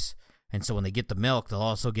 scrapes. And so when they get the milk, they'll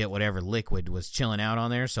also get whatever liquid was chilling out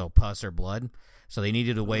on there, so pus or blood. So they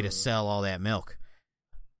needed a way to sell all that milk.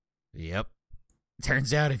 Yep.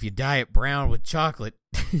 Turns out if you dye it brown with chocolate,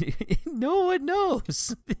 no one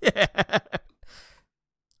knows.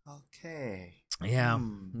 Okay. Yeah,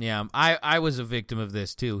 yeah. I was a victim of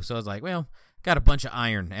this, too. So I was like, well, got a bunch of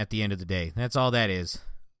iron at the end of the day. That's all that is.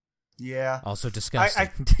 Yeah. Also disgusting.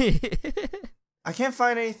 I can't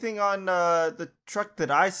find anything on the truck that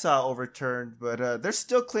I saw overturned, but they're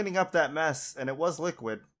still cleaning up that mess, and it was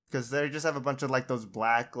liquid, because they just have a bunch of, like, those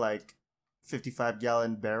black, like,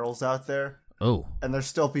 55-gallon barrels out there. Oh. And there's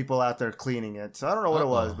still people out there cleaning it, so I don't know what it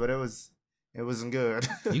was, but it wasn't good.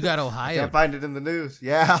 You got Ohio. Can't find it in the news.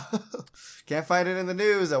 Yeah. Can't find it in the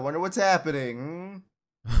news. I wonder what's happening.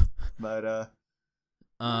 But,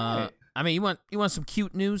 right. I mean, you want some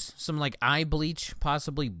cute news? Some, like, eye bleach,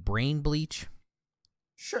 possibly brain bleach?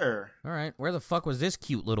 Sure. All right. Where the fuck was this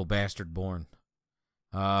cute little bastard born?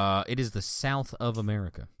 It is the South of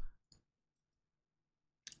America.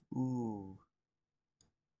 Ooh.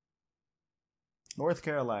 North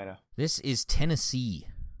Carolina. This is Tennessee.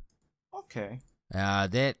 Okay.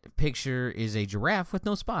 That picture is a giraffe with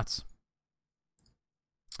no spots.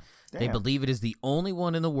 Damn. They believe it is the only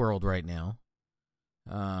one in the world right now.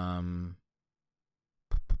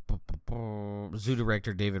 Zoo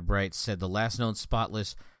director David Bright said the last known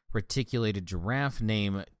spotless reticulated giraffe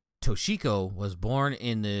named Toshiko was born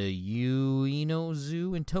in the Ueno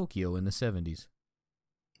Zoo in Tokyo in the 70s.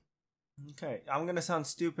 Okay, I'm gonna sound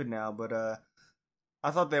stupid now, but I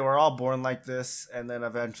thought they were all born like this, and then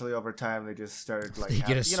eventually over time they just started like they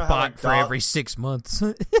get a spot like, for every 6 months.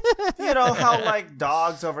 You know how like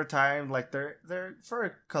dogs over time, like their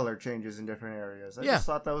fur color changes in different areas. I just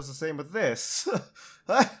thought that was the same with this.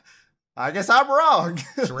 I guess I'm wrong.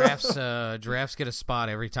 Giraffes get a spot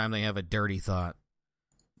every time they have a dirty thought.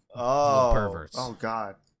 Oh, perverts. Oh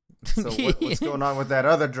God. So what's going on with that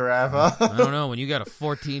other giraffe? Huh? I don't know. When you got a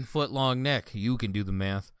 14-foot long neck, you can do the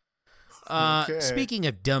math. Okay. Speaking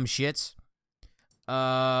of dumb shits,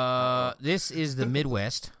 this is the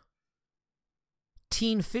Midwest.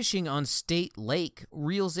 Teen fishing on state lake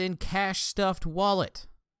reels in cash-stuffed wallet.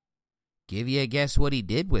 Give you a guess what he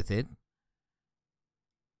did with it.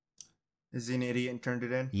 Is he an idiot and turned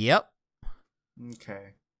it in? Yep.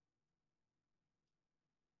 Okay.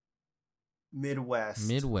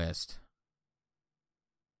 Midwest.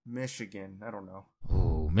 Michigan. I don't know.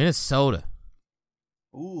 Ooh, Minnesota.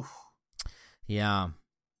 Ooh. Yeah.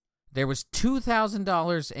 There was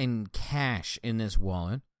 $2,000 in cash in this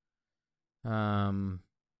wallet. I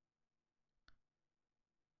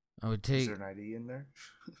would take... Is there an ID in there?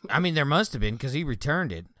 I mean, there must have been, because he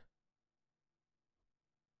returned it.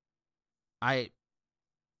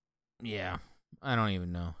 Yeah, I don't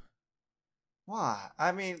even know. Why?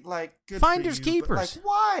 I mean, like, good Finders for you, keepers. but, like,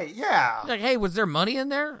 why? Yeah. Like, hey, was there money in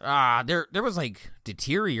there? There was like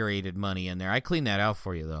deteriorated money in there. I cleaned that out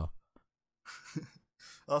for you though.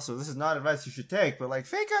 Also, this is not advice you should take, but like,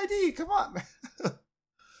 fake ID, come on, man.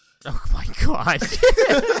 Oh my god.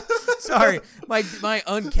 Sorry, my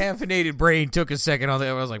uncaffeinated brain took a second on that.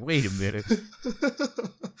 I was like, wait a minute.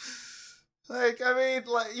 Like, I mean,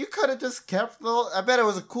 like, you could have just kept I bet it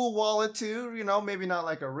was a cool wallet too, you know, maybe not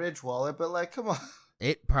like a Ridge wallet, but like, come on.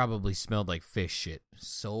 It probably smelled like fish shit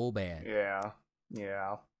so bad. Yeah.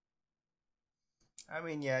 I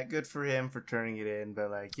mean, yeah, good for him for turning it in,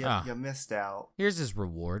 but like, you missed out. Here's his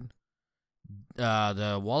reward.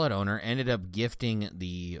 The wallet owner ended up gifting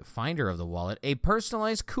the finder of the wallet a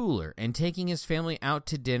personalized cooler and taking his family out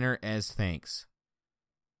to dinner as thanks.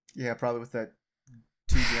 Yeah, probably with that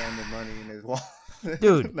 $2,000 of money in his wallet.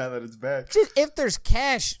 Dude. Now that it's back. Just, if there's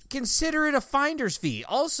cash, consider it a finder's fee.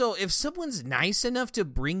 Also, if someone's nice enough to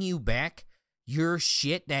bring you back your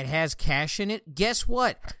shit that has cash in it, guess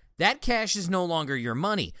what? That cash is no longer your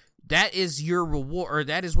money. That is your reward, or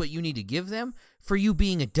that is what you need to give them for you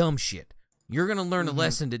being a dumb shit. You're going to learn a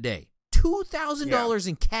lesson today. $2,000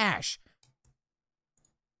 in cash.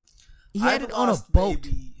 He had it on a boat.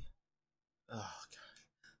 Maybe... Oh,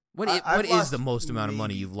 God. What is the most amount of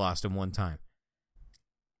money you've lost in one time?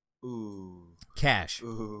 Ooh. Cash.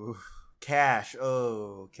 Ooh. Cash.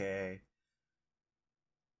 Oh, okay.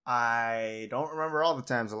 I don't remember all the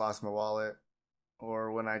times I lost my wallet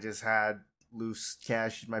or when I just had loose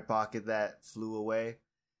cash in my pocket that flew away.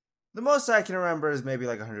 The most I can remember is maybe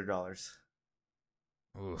like $100.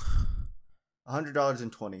 Ooh. $100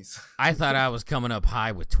 in 20s. I thought I was coming up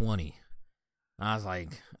high with 20. I was like,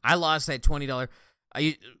 I lost that $20.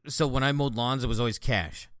 So when I mowed lawns, it was always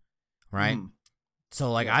cash, right?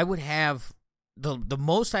 So like I would have the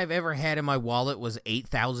most I've ever had in my wallet was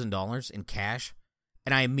 $8,000 in cash,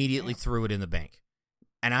 and I immediately threw it in the bank.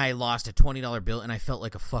 And I lost a $20 bill, and I felt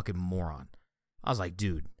like a fucking moron. I was like,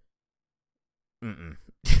 dude, no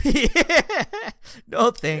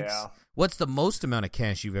thanks. Yeah. What's the most amount of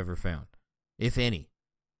cash you've ever found, if any?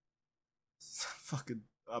 Fucking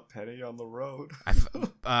a penny on the road. I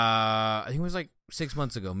think it was like 6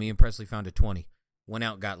 months ago. Me and Presley found a 20. Went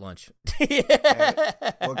out, got lunch. Hey,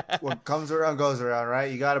 what comes around goes around,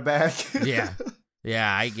 right? You got it back. Yeah.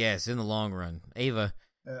 I guess in the long run, Ava,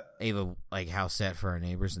 like house set for our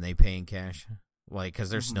neighbors, and they pay in cash, like because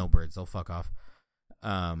they're snowbirds. They'll fuck off.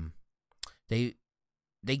 They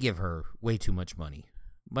give her way too much money,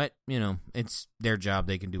 but you know it's their job.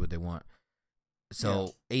 They can do what they want.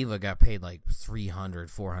 So Ava got paid like $300,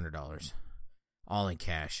 $400, all in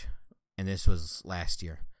cash, and this was last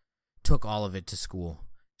year. Took all of it to school.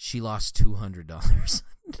 She lost $200.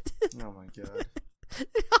 Oh my god!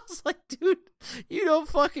 I was like, dude, you don't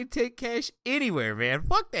fucking take cash anywhere, man.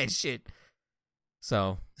 Fuck that shit.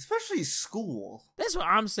 So, especially school. That's what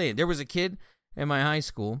I'm saying. There was a kid in my high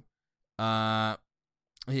school.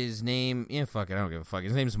 His name, fuck it, I don't give a fuck.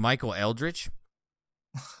 His name's Michael Eldridge.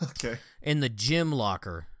 Okay. In the gym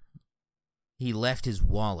locker, he left his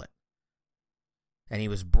wallet. And he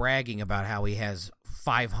was bragging about how he has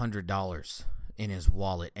 $500 in his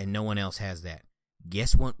wallet, and no one else has that.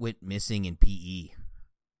 Guess what went missing in PE?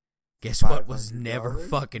 Guess what was never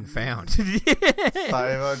fucking found?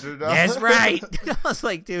 $500? That's right. I was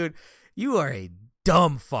like, dude, you are a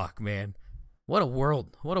dumb fuck, man. What a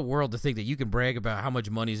world. What a world to think that you can brag about how much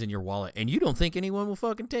money's in your wallet, and you don't think anyone will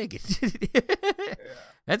fucking take it.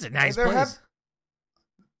 That's a nice place.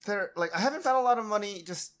 I haven't found a lot of money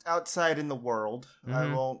just outside in the world.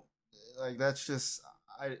 I won't, that's just,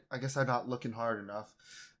 I guess I'm not looking hard enough.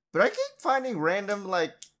 But I keep finding random,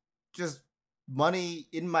 just money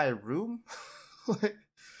in my room.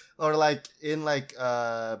 Or, in,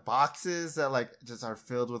 boxes that, just are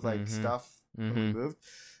filled with, stuff removed.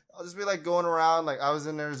 I'll just be, going around, I was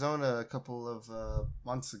in Arizona a couple of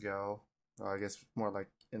months ago. I guess more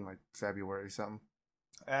in, February or something.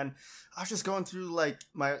 And I was just going through,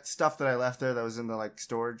 my stuff that I left there that was in the,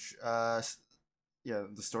 storage, the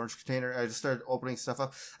storage container. I just started opening stuff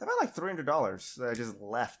up. I found, $300 that I just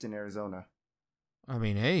left in Arizona. I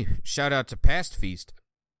mean, hey, shout out to Past Feast.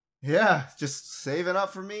 Yeah, just saving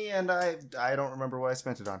up for me, and I don't remember what I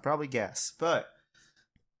spent it on. Probably gas. But,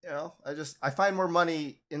 I find more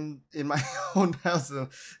money in my own house than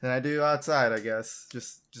I do outside, I guess.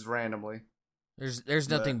 Just randomly. There's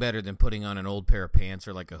nothing better than putting on an old pair of pants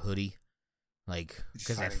or a hoodie,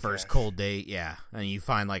 because that first cold day, and you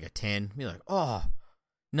find a 10, you're like, oh,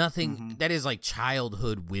 nothing. That is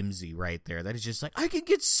childhood whimsy right there. That is just I can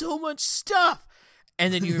get so much stuff,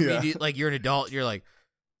 And then you immediately, like, you're an adult, you're like,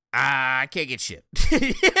 I can't get shit.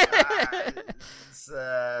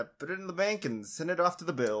 Put it in the bank and send it off to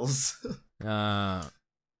the bills.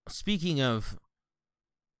 Speaking of,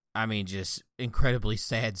 I mean, just incredibly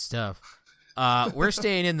sad stuff. We're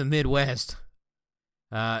staying in the Midwest.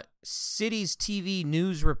 City's TV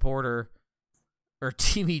news reporter or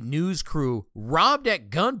TV news crew robbed at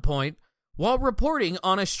gunpoint while reporting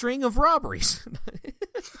on a string of robberies.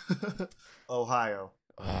 Ohio.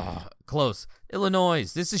 Close.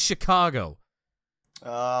 Illinois. This is Chicago.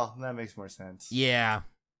 Oh, that makes more sense. Yeah.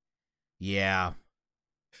 Yeah.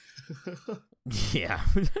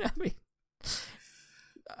 I mean,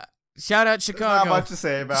 shout out Chicago. There's not much to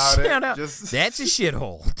say about it. Just... That's a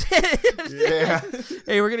shithole. Yeah.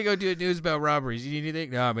 Hey, we're going to go do a news about robberies. You need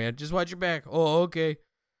anything? Nah, man. Just watch your back. Oh, okay.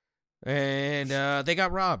 And they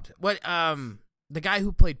got robbed. What? The guy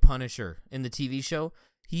who played Punisher in the TV show,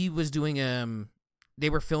 he was doing they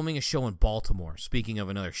were filming a show in Baltimore. Speaking of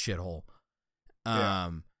another shithole,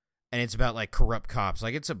 and it's about like corrupt cops.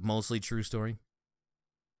 Like it's a mostly true story.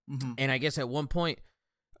 Mm-hmm. And I guess at one point,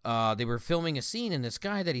 they were filming a scene, and this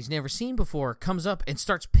guy that he's never seen before comes up and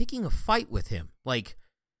starts picking a fight with him, like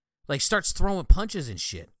starts throwing punches and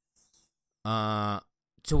shit.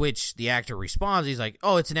 To which the actor responds, he's like,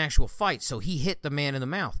 "Oh, it's an actual fight." So he hit the man in the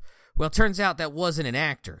mouth. Well, it turns out that wasn't an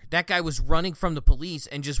actor. That guy was running from the police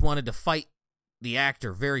and just wanted to fight the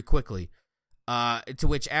actor very quickly. To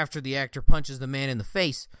which, after the actor punches the man in the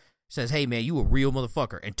face, says, "Hey, man, you a real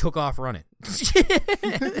motherfucker," and took off running.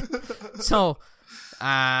 So,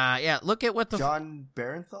 look at what the... John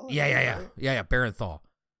Barenthal? Yeah, Barenthal.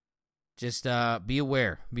 Just be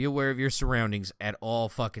aware. Be aware of your surroundings at all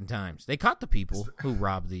fucking times. They caught the people who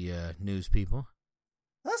robbed the news people.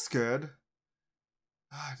 That's good.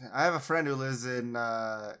 I have a friend who lives in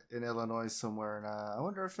Illinois somewhere, and I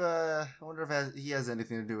wonder if he has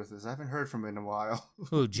anything to do with this. I haven't heard from him in a while.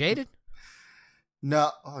 Who, Jaded?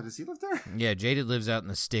 No. Oh, does he live there? Yeah, Jaded lives out in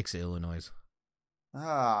the sticks of Illinois.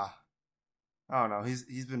 I don't know.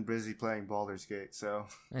 He's been busy playing Baldur's Gate, so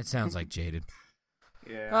that sounds like Jaded.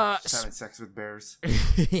 Yeah, just having sex with bears.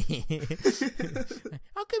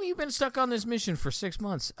 How come you've been stuck on this mission for 6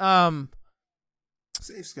 months?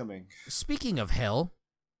 Safe scumming. Speaking of hell,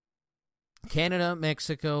 Canada,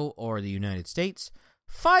 Mexico, or the United States,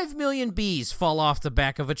 5 million bees fall off the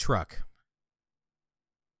back of a truck.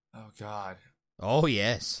 Oh, God. Oh,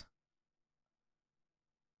 yes.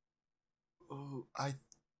 Oh, I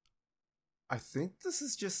think this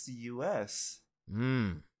is just the U.S.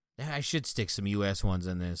 I should stick some U.S. ones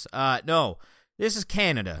in this. No, this is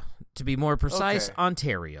Canada. To be more precise, okay.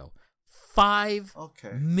 Ontario. 5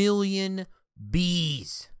 million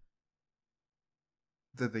bees.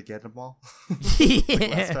 Did they get them all?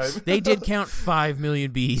 Yeah, they did count 5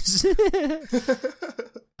 million bees.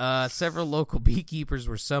 Several local beekeepers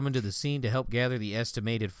were summoned to the scene to help gather the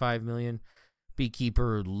estimated 5 million.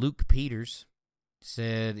 Beekeeper Luke Peters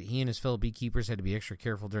said he and his fellow beekeepers had to be extra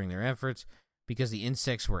careful during their efforts because the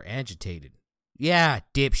insects were agitated. Yeah,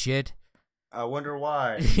 dipshit. I wonder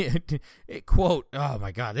why. Quote, oh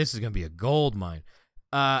my God, this is going to be a gold mine.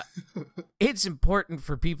 It's important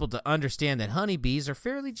for people to understand that honeybees are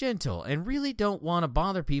fairly gentle and really don't want to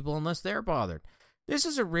bother people unless they're bothered. This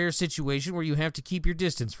is a rare situation where you have to keep your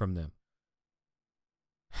distance from them.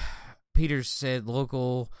 Peters said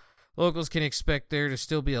locals can expect there to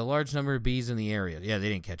still be a large number of bees in the area. Yeah, they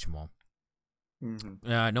didn't catch them all.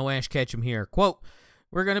 Mm-hmm. No Ash Ketchum here. Quote,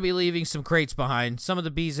 we're going to be leaving some crates behind. Some of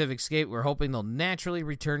the bees have escaped. We're hoping they'll naturally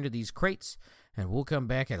return to these crates, and we'll come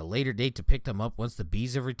back at a later date to pick them up once the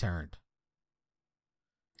bees have returned.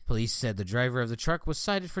 Police said the driver of the truck was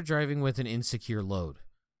cited for driving with an insecure load.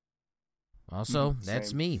 Also,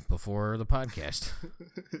 that's me before the podcast.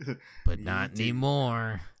 But not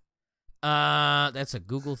anymore. That's a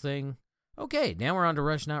Google thing. Okay, now we're on to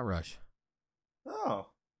Rush Not Rush. Oh.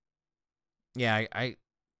 Yeah, I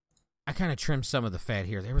kind of trimmed some of the fat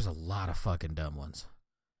here. There was a lot of fucking dumb ones.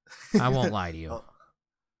 I won't lie to you.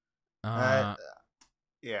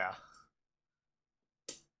 Yeah.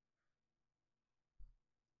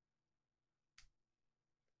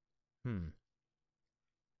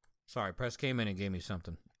 Sorry, Press came in and gave me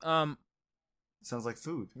something. Sounds like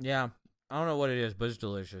food. Yeah. I don't know what it is, but it's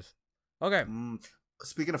delicious. Okay.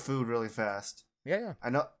 Speaking of food really fast. Yeah. I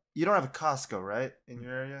know you don't have a Costco, right? In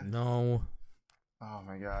your area? No. Oh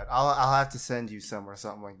my God. I'll have to send you some or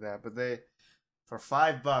something like that. But for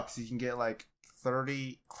 $5 you can get like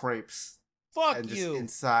 30 crepes. Fuck and you. Just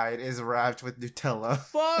inside is wrapped with Nutella.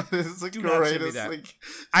 Fuck. This is the Do greatest. not send me that.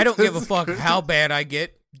 I don't give a fuck how bad I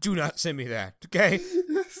get. Do not send me that, okay?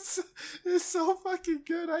 It's so fucking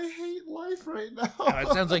good. I hate life right now. It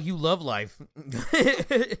sounds like you love life.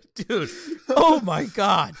 Dude, oh my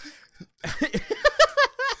God.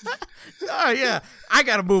 Oh, yeah, I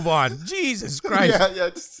gotta move on. Jesus Christ.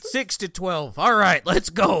 Yeah. 6 to 12. All right, let's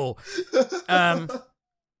go.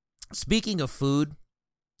 Speaking of food,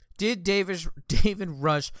 did David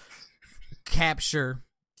Rush capture...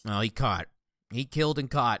 Oh, he killed and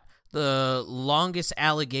caught the longest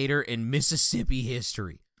alligator in Mississippi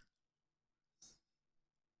history.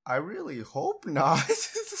 I really hope not.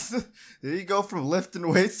 Did he go from lifting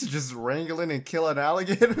weights to just wrangling and killing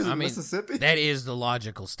alligators in Mississippi? That is the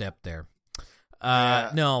logical step there.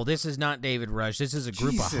 No, this is not David Rush. This is a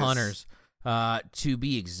group of hunters. To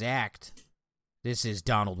be exact, this is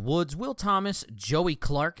Donald Woods, Will Thomas, Joey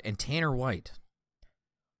Clark, and Tanner White.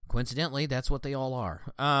 Coincidentally, that's what they all are.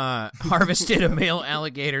 Harvested a male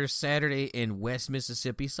alligator Saturday in West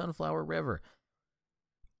Mississippi Sunflower River.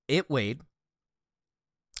 It weighed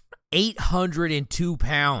 802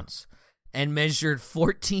 pounds and measured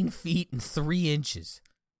 14 feet and 3 inches.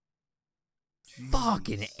 Jeez.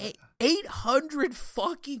 Fucking 800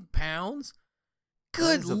 fucking pounds?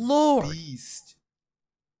 Good Lord. Beast.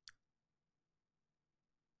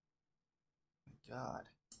 God.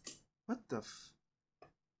 What the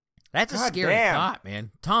That's God a scary thought,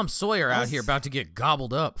 man. Tom Sawyer out here about to get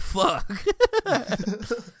gobbled up. Fuck.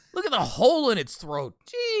 Look at the hole in its throat.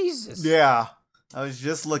 Jesus. Yeah. I was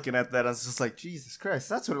just looking at that. I was just like, Jesus Christ,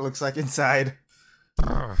 that's what it looks like inside.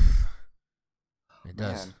 It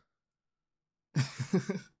does.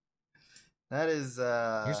 That is,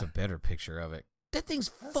 Here's a better picture of it. That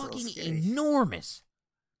thing's fucking so enormous.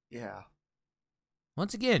 Yeah.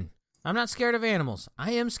 Once again, I'm not scared of animals.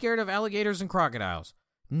 I am scared of alligators and crocodiles.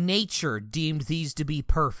 Nature deemed these to be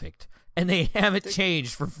perfect, and they haven't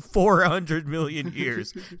changed for 400 million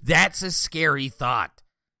years. That's a scary thought.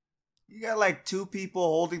 You got like 2 people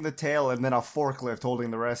holding the tail and then a forklift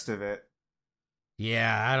holding the rest of it.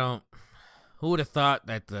 Yeah, who would have thought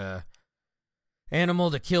that the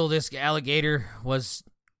animal to kill this alligator was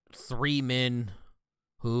 3 men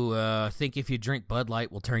who think if you drink Bud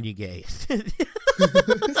Light will turn you gay.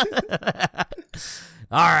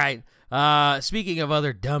 All right. Speaking of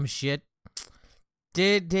other dumb shit,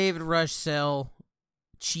 did David Rush sell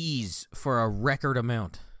cheese for a record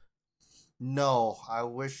amount? No, I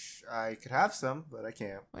wish I could have some, but I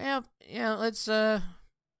can't. Well, yeah, let's,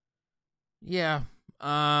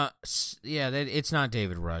 it's not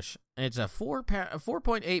David Rush. It's a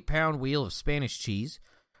 4.8 pound wheel of Spanish cheese.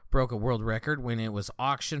 Broke a world record when it was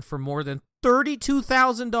auctioned for more than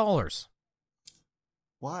 $32,000.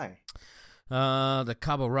 Why? The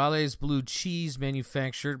Cabarales blue cheese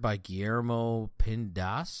manufactured by Guillermo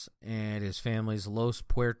Pindas and his family's Los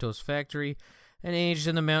Puertos factory and aged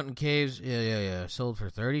in the mountain caves. Yeah. Sold for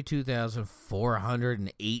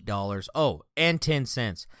 $32,408. Oh, and 10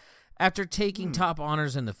 cents. After taking top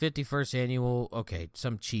honors in the 51st annual,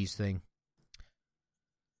 some cheese thing.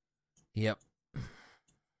 Yep.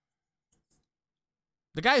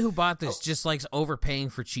 The guy who bought this just likes overpaying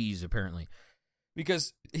for cheese, apparently.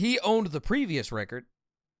 Because he owned the previous record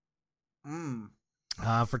for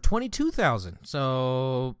 $22,000.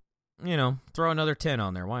 So, throw another 10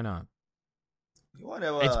 on there. Why not? You want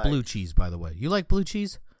to, it's blue cheese, by the way. You like blue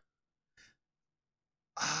cheese?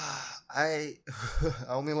 I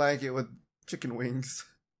only like it with chicken wings.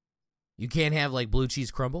 You can't have, blue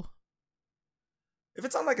cheese crumble? If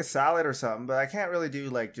it's on, a salad or something, but I can't really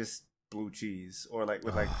do, just blue cheese or,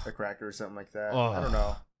 with, a cracker or something like that. I don't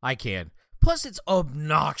know. I can. Plus, it's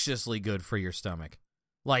obnoxiously good for your stomach.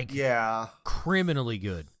 Yeah. Criminally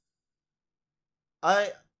good. I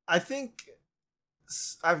think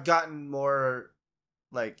I've gotten more,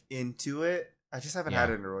 into it. I just haven't had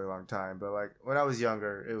it in a really long time. But, when I was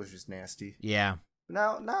younger, it was just nasty. Yeah.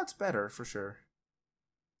 Now it's better, for sure.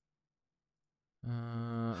 All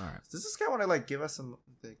right. Does this guy want to, give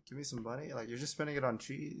me some money? You're just spending it on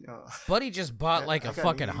cheese? Buddy just bought, a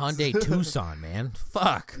fucking Hyundai Tucson, man.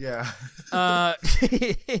 Fuck. Yeah.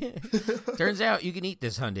 Turns out you can eat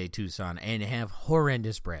this Hyundai Tucson and have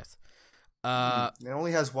horrendous breath. It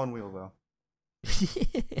only has one wheel, though.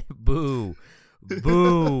 Boo.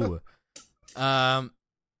 Boo.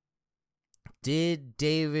 Did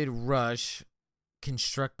David Rush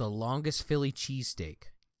construct the longest Philly cheesesteak?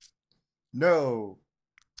 No.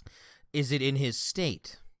 Is it in his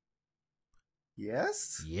state?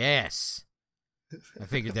 Yes. Yes. I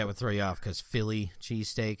figured that would throw you off because Philly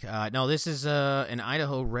cheesesteak. No, this is an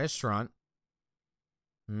Idaho restaurant.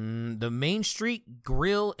 The Main Street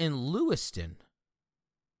Grill in Lewiston.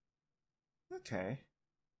 Okay.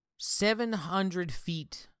 700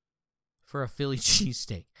 feet for a Philly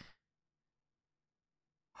cheesesteak.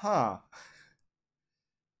 Huh.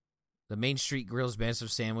 The Main Street Grill's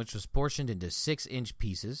massive sandwich was portioned into 6-inch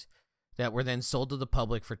pieces that were then sold to the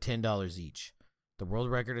public for $10 each. The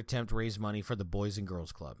world record attempt raised money for the Boys and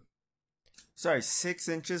Girls Club. Sorry, 6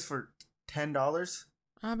 inches for $10?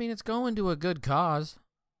 I mean, it's going to a good cause.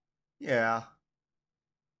 Yeah.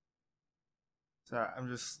 Sorry, I'm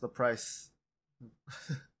just the price.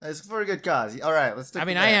 It's for a good cause. All right, let's stick. I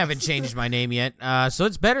mean, with I that. haven't changed my name yet, so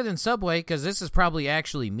it's better than Subway because this is probably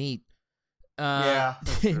actually meat. Yeah,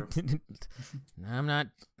 that's true. I'm not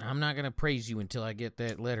gonna praise you until I get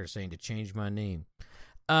that letter saying to change my name.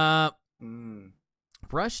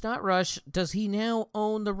 Rush, not Rush. Does he now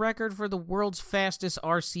own the record for the world's fastest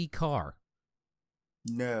RC car?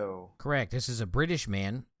 No. Correct. This is a British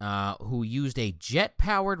man who used a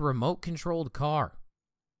jet-powered remote-controlled car.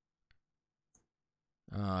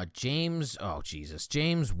 James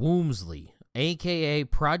Woomsley, a.k.a.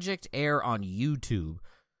 Project Air on YouTube,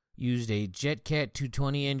 used a JetCat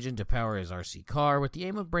 220 engine to power his RC car with the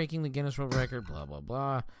aim of breaking the Guinness World Record, blah, blah,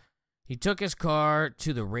 blah. He took his car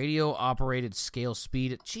to the radio-operated scale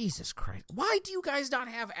speed. Jesus Christ. Why do you guys not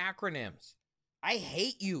have acronyms? I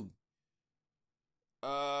hate you.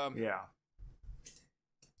 Yeah.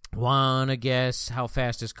 Wanna guess how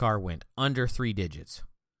fast his car went? Under 3 digits.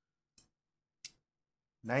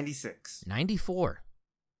 96. 94.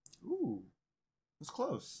 Ooh. It was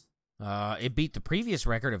close. It beat the previous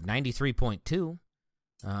record of 93.2.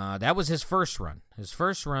 That was his first run.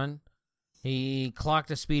 He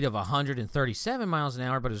clocked a speed of 137 miles an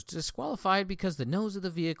hour, but was disqualified because the nose of the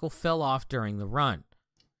vehicle fell off during the run.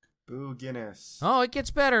 Boo Guinness. Oh, it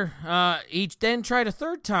gets better. Each then tried a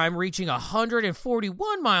third time, reaching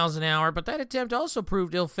 141 miles an hour, but that attempt also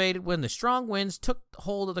proved ill-fated when the strong winds took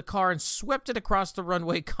hold of the car and swept it across the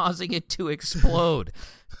runway, causing it to explode.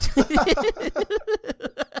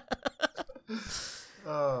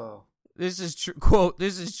 Oh. This is quote,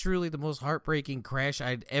 "This is truly the most heartbreaking crash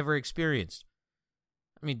I'd ever experienced."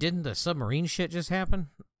 I mean, didn't the submarine shit just happen?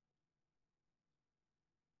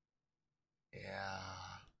 Yeah.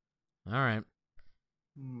 All right.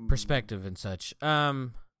 Perspective and such.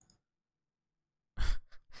 Does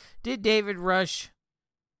David Rush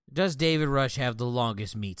have the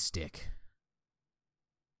longest meat stick?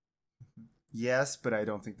 Yes, but I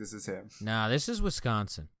don't think this is him. Nah, this is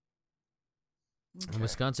Wisconsin. Okay. The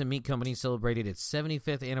Wisconsin Meat Company celebrated its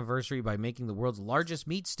 75th anniversary by making the world's largest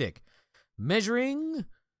meat stick, measuring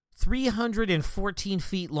 314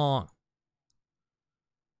 feet long.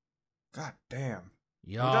 God damn.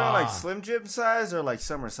 Yeah. Are we talking like Slim Jim size or like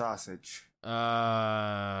summer sausage?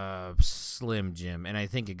 Slim Jim, and I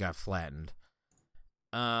think it got flattened.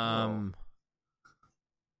 Yeah.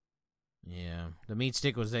 The meat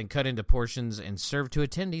stick was then cut into portions and served to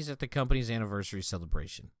attendees at the company's anniversary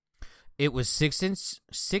celebration. It was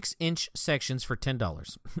 6-inch sections for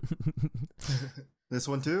 $10. This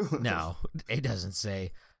one too? No, it doesn't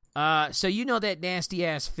say. So you know that nasty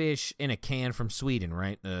ass fish in a can from Sweden,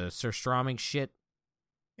 right? The surströmming shit.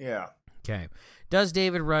 Yeah. Okay. Does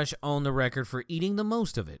David Rush own the record for eating the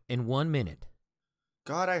most of it in 1 minute?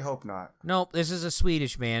 God, I hope not. Nope, this is a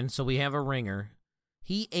Swedish man, so we have a ringer.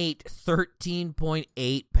 He ate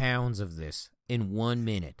 13.8 pounds of this in 1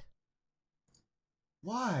 minute.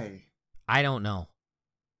 Why? I don't know.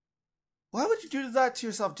 Why would you do that to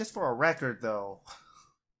yourself just for a record, though?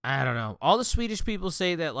 I don't know. All the Swedish people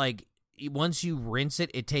say that, like, once you rinse it,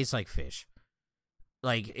 it tastes like fish.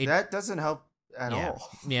 Like that doesn't help at all.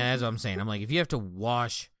 Yeah, that's what I'm saying. I'm like, if you have to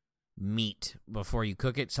wash meat before you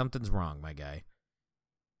cook it, something's wrong, my guy.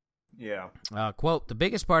 Yeah. Quote, "The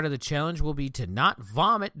biggest part of the challenge will be to not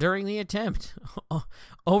vomit during the attempt.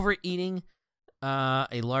 Overeating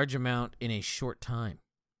a large amount in a short time,"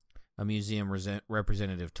 a museum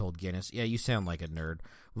representative told Guinness. Yeah, you sound like a nerd.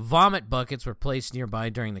 Vomit buckets were placed nearby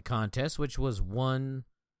during the contest, which was won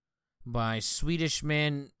by Swedish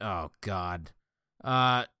man. Oh, God.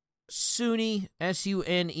 Sune,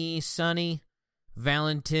 S-U-N-E, Sonny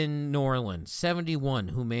Valentin Norland, 71,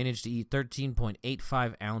 who managed to eat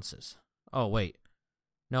 13.85 ounces. Oh, wait.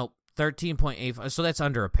 Nope, 13.85. So that's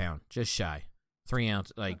under a pound, just shy. 3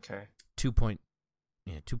 ounces, like okay.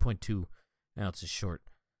 2.2 ounces short.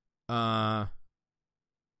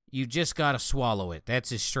 You just gotta swallow it. That's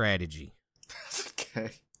his strategy.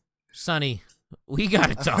 Okay. Sonny, we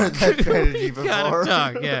gotta talk. That strategy We gotta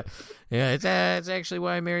talk. Yeah, it's actually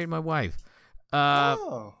why I married my wife.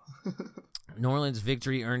 Norland's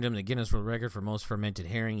victory earned him the Guinness World Record for most fermented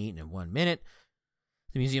herring eaten in 1 minute.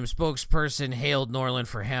 The museum spokesperson hailed Norland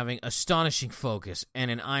for having astonishing focus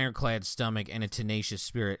and an ironclad stomach and a tenacious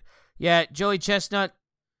spirit. Yeah, Joey Chestnut,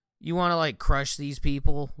 you want to, like, crush these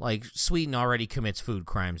people? Like, Sweden already commits food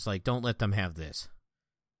crimes. Like, don't let them have this.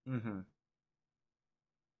 Mm-hmm.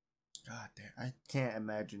 God damn, I can't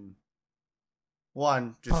imagine.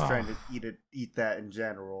 One, just trying to eat that in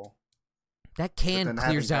general. That can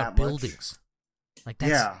clears out buildings. Like,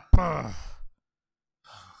 that's... Yeah.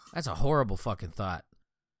 That's a horrible fucking thought.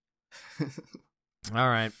 All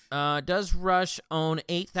right. Does Rush own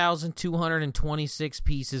 8,226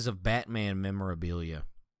 pieces of Batman memorabilia?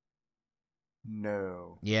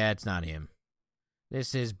 No. Yeah, it's not him.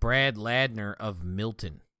 This is Brad Ladner of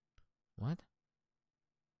Milton. What?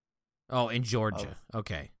 Oh, in Georgia.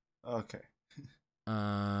 Okay.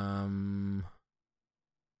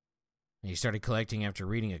 He started collecting after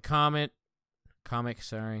reading a comic,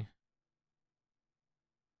 sorry.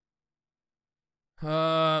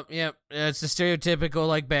 Yep, it's the stereotypical,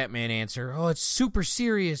 like, Batman answer. Oh, it's super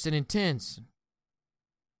serious and intense.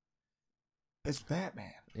 It's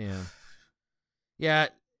Batman. Yeah. Yeah.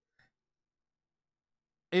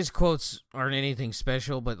 His quotes aren't anything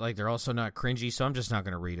special, but, like, they're also not cringy, so I'm just not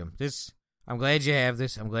going to read them. I'm glad you have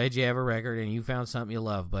this. I'm glad you have a record and you found something you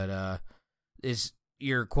love, but,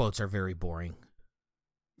 your quotes are very boring.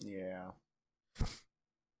 Yeah.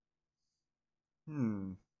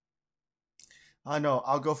 I know.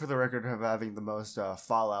 I'll go for the record of having the most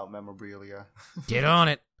Fallout memorabilia. Get on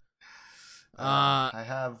it. I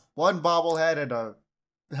have one bobblehead and a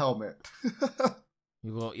helmet.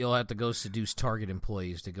 You'll have to go seduce Target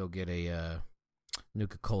employees to go get a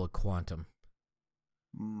Nuka-Cola Quantum.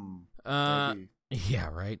 Maybe. Yeah,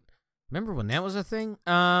 right. Remember when that was a thing?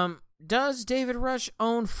 Does David Rush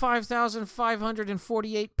own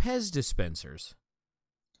 5,548 Pez dispensers?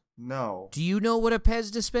 No. Do you know what a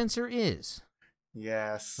Pez dispenser is?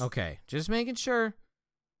 Yes. Okay, just making sure.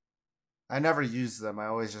 I never used them. I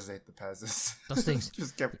always just ate the Pez's. Those things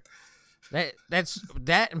just kept.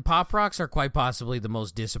 That and Pop Rocks are quite possibly the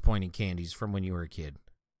most disappointing candies from when you were a kid.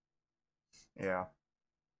 Yeah.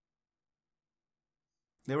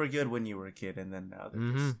 They were good when you were a kid, and then now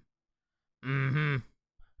they're just...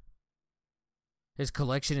 His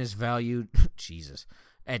collection is valued, Jesus,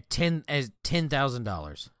 at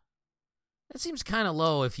 $10,000. That seems kind of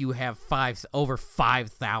low if you have over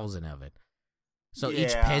 5,000 of it. So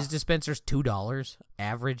each Pez dispenser's $2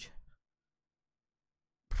 average.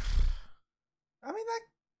 I mean,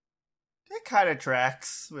 that kind of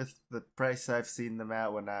tracks with the price I've seen them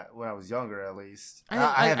at when I was younger, at least.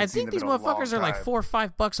 I think these motherfuckers are like $4 or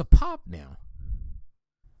 $5 a pop now.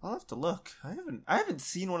 I'll have to look. I haven't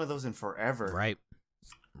seen one of those in forever.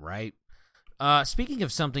 Right. Speaking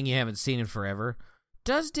of something you haven't seen in forever,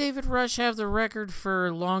 does David Rush have the record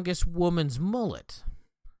for longest woman's mullet?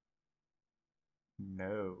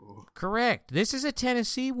 No. Correct. This is a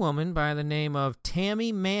Tennessee woman by the name of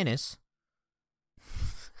Tammy Manis.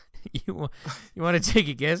 You want to take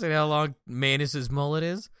a guess at how long Manis's mullet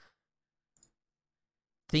is?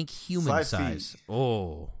 Think human 5 size. feet.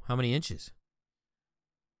 Oh, how many inches?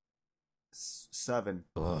 7.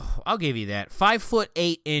 Oh, I'll give you that.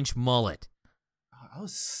 5'8" mullet. Oh,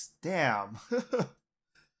 damn.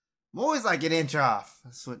 I'm always like an inch off.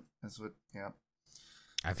 That's what, yeah.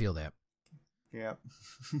 I feel that. Yeah.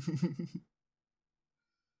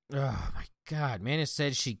 Oh, my God. Manis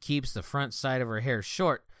said she keeps the front side of her hair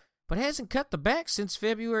short, but hasn't cut the back since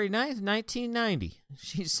February 9th, 1990.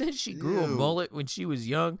 She said she grew a mullet when she was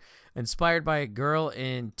young, inspired by a girl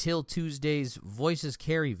in Till Tuesday's Voices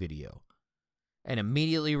Carry video, and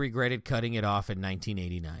immediately regretted cutting it off in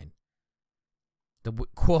 1989.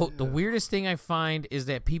 The weirdest thing I find is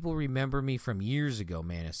that people remember me from years ago,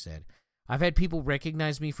 Manis said. I've had people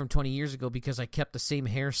recognize me from 20 years ago because I kept the same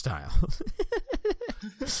hairstyle.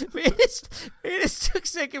 Manis took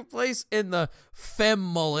second place in the Femme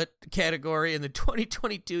Mullet category in the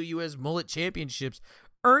 2022 U.S. Mullet Championships,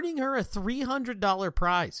 earning her a $300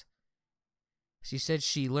 prize. She said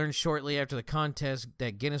she learned shortly after the contest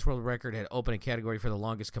that Guinness World Record had opened a category for the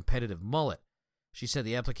longest competitive mullet. She said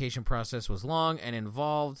the application process was long and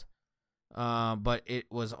involved, but it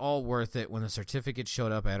was all worth it when the certificate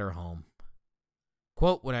showed up at her home.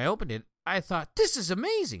 Quote, when I opened it, I thought, this is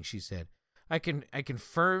amazing, she said. I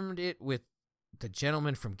confirmed it with the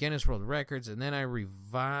gentleman from Guinness World Records, and then I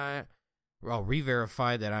re-verified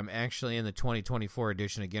that I'm actually in the 2024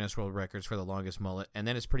 edition of Guinness World Records for the longest mullet, and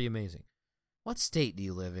then it's pretty amazing. What state do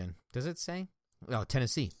you live in? Does it say? Oh,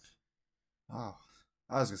 Tennessee. Oh,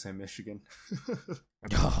 I was going to say Michigan.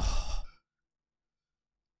 Oh.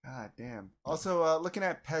 God damn. Also, looking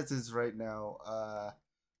at Pez's right now,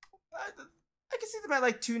 I can see them at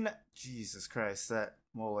like Jesus Christ, that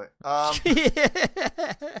mullet.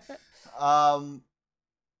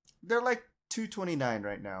 They're like $229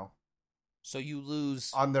 right now. So you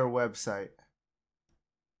lose on their website.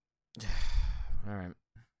 All right.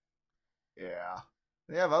 Yeah.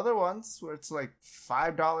 They have other ones where it's like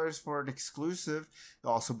 $5 for an exclusive. They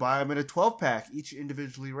also buy them in a 12-pack, each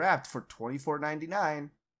individually wrapped for $24.99.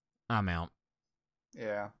 I'm out.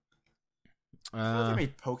 Yeah. They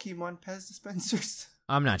made Pokemon Pez dispensers.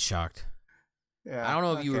 I'm not shocked. Yeah. I don't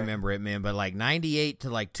know if you remember it, man, but like 98 to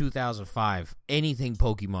like 2005, anything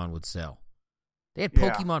Pokemon would sell. They had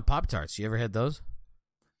Pokemon Pop-Tarts. You ever had those?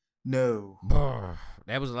 No.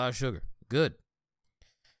 That was a lot of sugar. Good.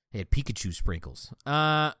 They had Pikachu sprinkles.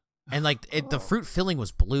 And like the fruit filling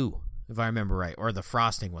was blue, if I remember right, or the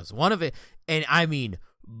frosting was. One of it, and I mean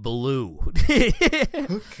blue. Okay.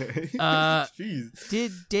 Jeez.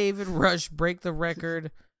 Did David Rush break the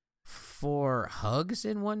record for hugs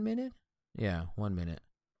in 1 minute? Yeah, 1 minute.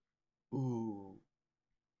 Ooh.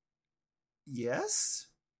 Yes?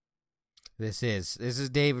 This is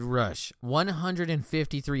David Rush.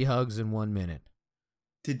 153 hugs in 1 minute.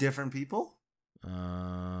 To different people?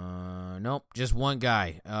 Nope, just one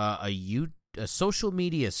guy. A social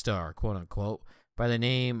media star, quote unquote, by the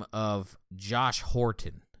name of Josh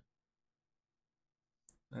Horton.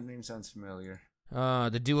 That name sounds familiar.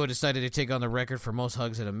 The duo decided to take on the record for most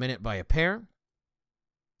hugs in a minute by a pair.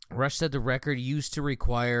 Rush said the record used to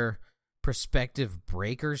require prospective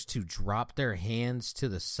breakers to drop their hands to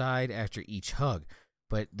the side after each hug,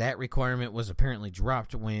 but that requirement was apparently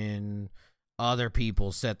dropped when other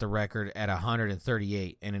people set the record at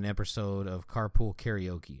 138 in an episode of Carpool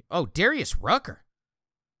Karaoke. Oh, Darius Rucker.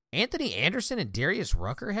 Anthony Anderson and Darius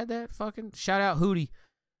Rucker had that fucking... Shout out Hootie.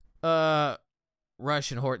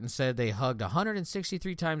 Rush and Horton said they hugged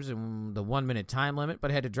 163 times in the 1 minute time limit,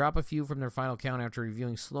 but had to drop a few from their final count after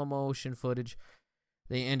reviewing slow motion footage.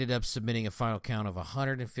 They ended up submitting a final count of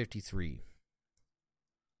 153.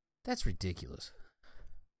 That's ridiculous.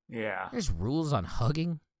 Yeah. There's rules on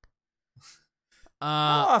hugging.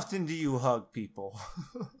 How often do you hug people?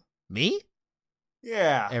 Me?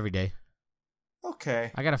 Yeah. Every day.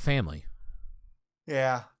 Okay. I got a family.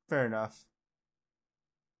 Yeah, fair enough.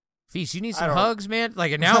 Feast, you need some hugs, man?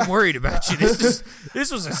 Like, now I'm worried about you. This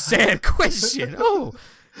was a sad question. Oh.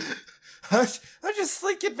 I just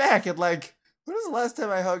thinking back and like, when was the last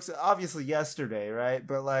time I hugged? Obviously yesterday, right?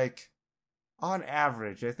 But like, on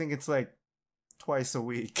average, I think it's like twice a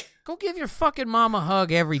week. Go give your fucking mom a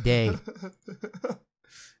hug every day.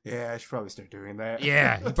 Yeah, I should probably start doing that.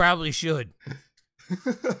 Yeah, you probably should.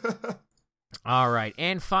 All right.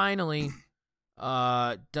 And finally,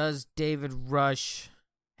 does David Rush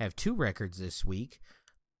have two records this week?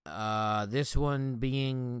 This one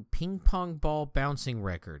being ping pong ball bouncing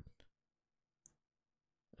record.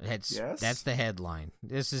 That's the headline.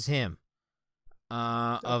 This is him.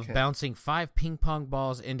 Of bouncing 5 ping pong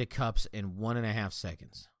balls into cups in 1.5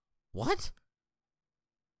 seconds. What?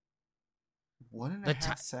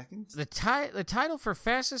 1.5 seconds? The title for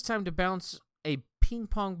fastest time to bounce a ping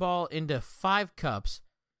pong ball into 5 cups,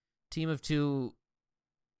 team of 2,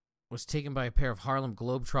 was taken by a pair of Harlem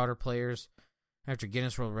Globetrotter players after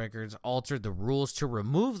Guinness World Records altered the rules to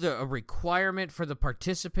remove a requirement for the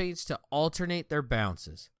participants to alternate their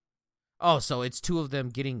bounces. Oh, so it's 2 of them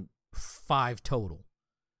getting 5 total.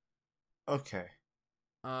 Okay.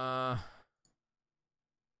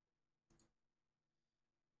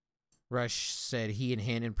 Rush said he and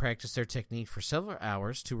Hannon practiced their technique for several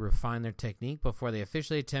hours to refine their technique before they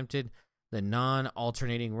officially attempted the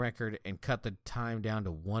non-alternating record and cut the time down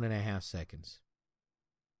to 1.5 seconds.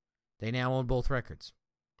 They now own both records.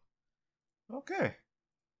 Okay.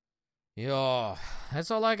 Yo,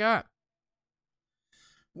 that's all I got.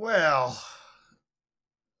 Well,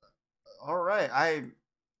 all right. I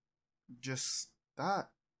just thought,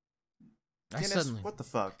 Guinness, what the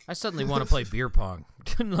fuck? I suddenly want to play beer pong.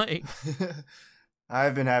 Like,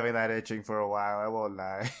 I've been having that itching for a while. I won't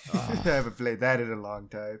lie. I haven't played that in a long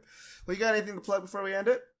time. Well, you got anything to plug before we end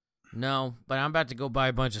it? No, but I'm about to go buy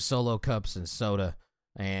a bunch of solo cups and soda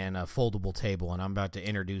and a foldable table, and I'm about to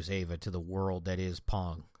introduce Ava to the world that is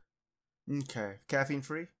Pong. Okay. Caffeine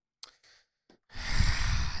free?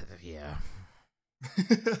 Yeah.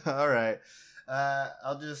 All right.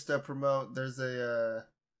 I'll just promote. There's a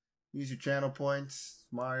use your channel points.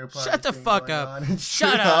 Mario Party. Shut the fuck up.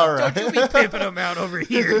 Shut up. All right. Don't you be pimping them out over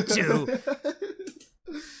here, too.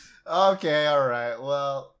 Okay, all right.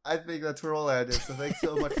 Well, I think that's where we'll end it. So thanks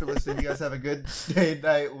so much for listening. You guys have a good day,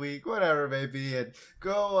 night, week, whatever it may be. And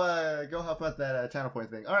go help out that channel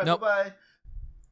point thing. All right, nope. Bye-bye.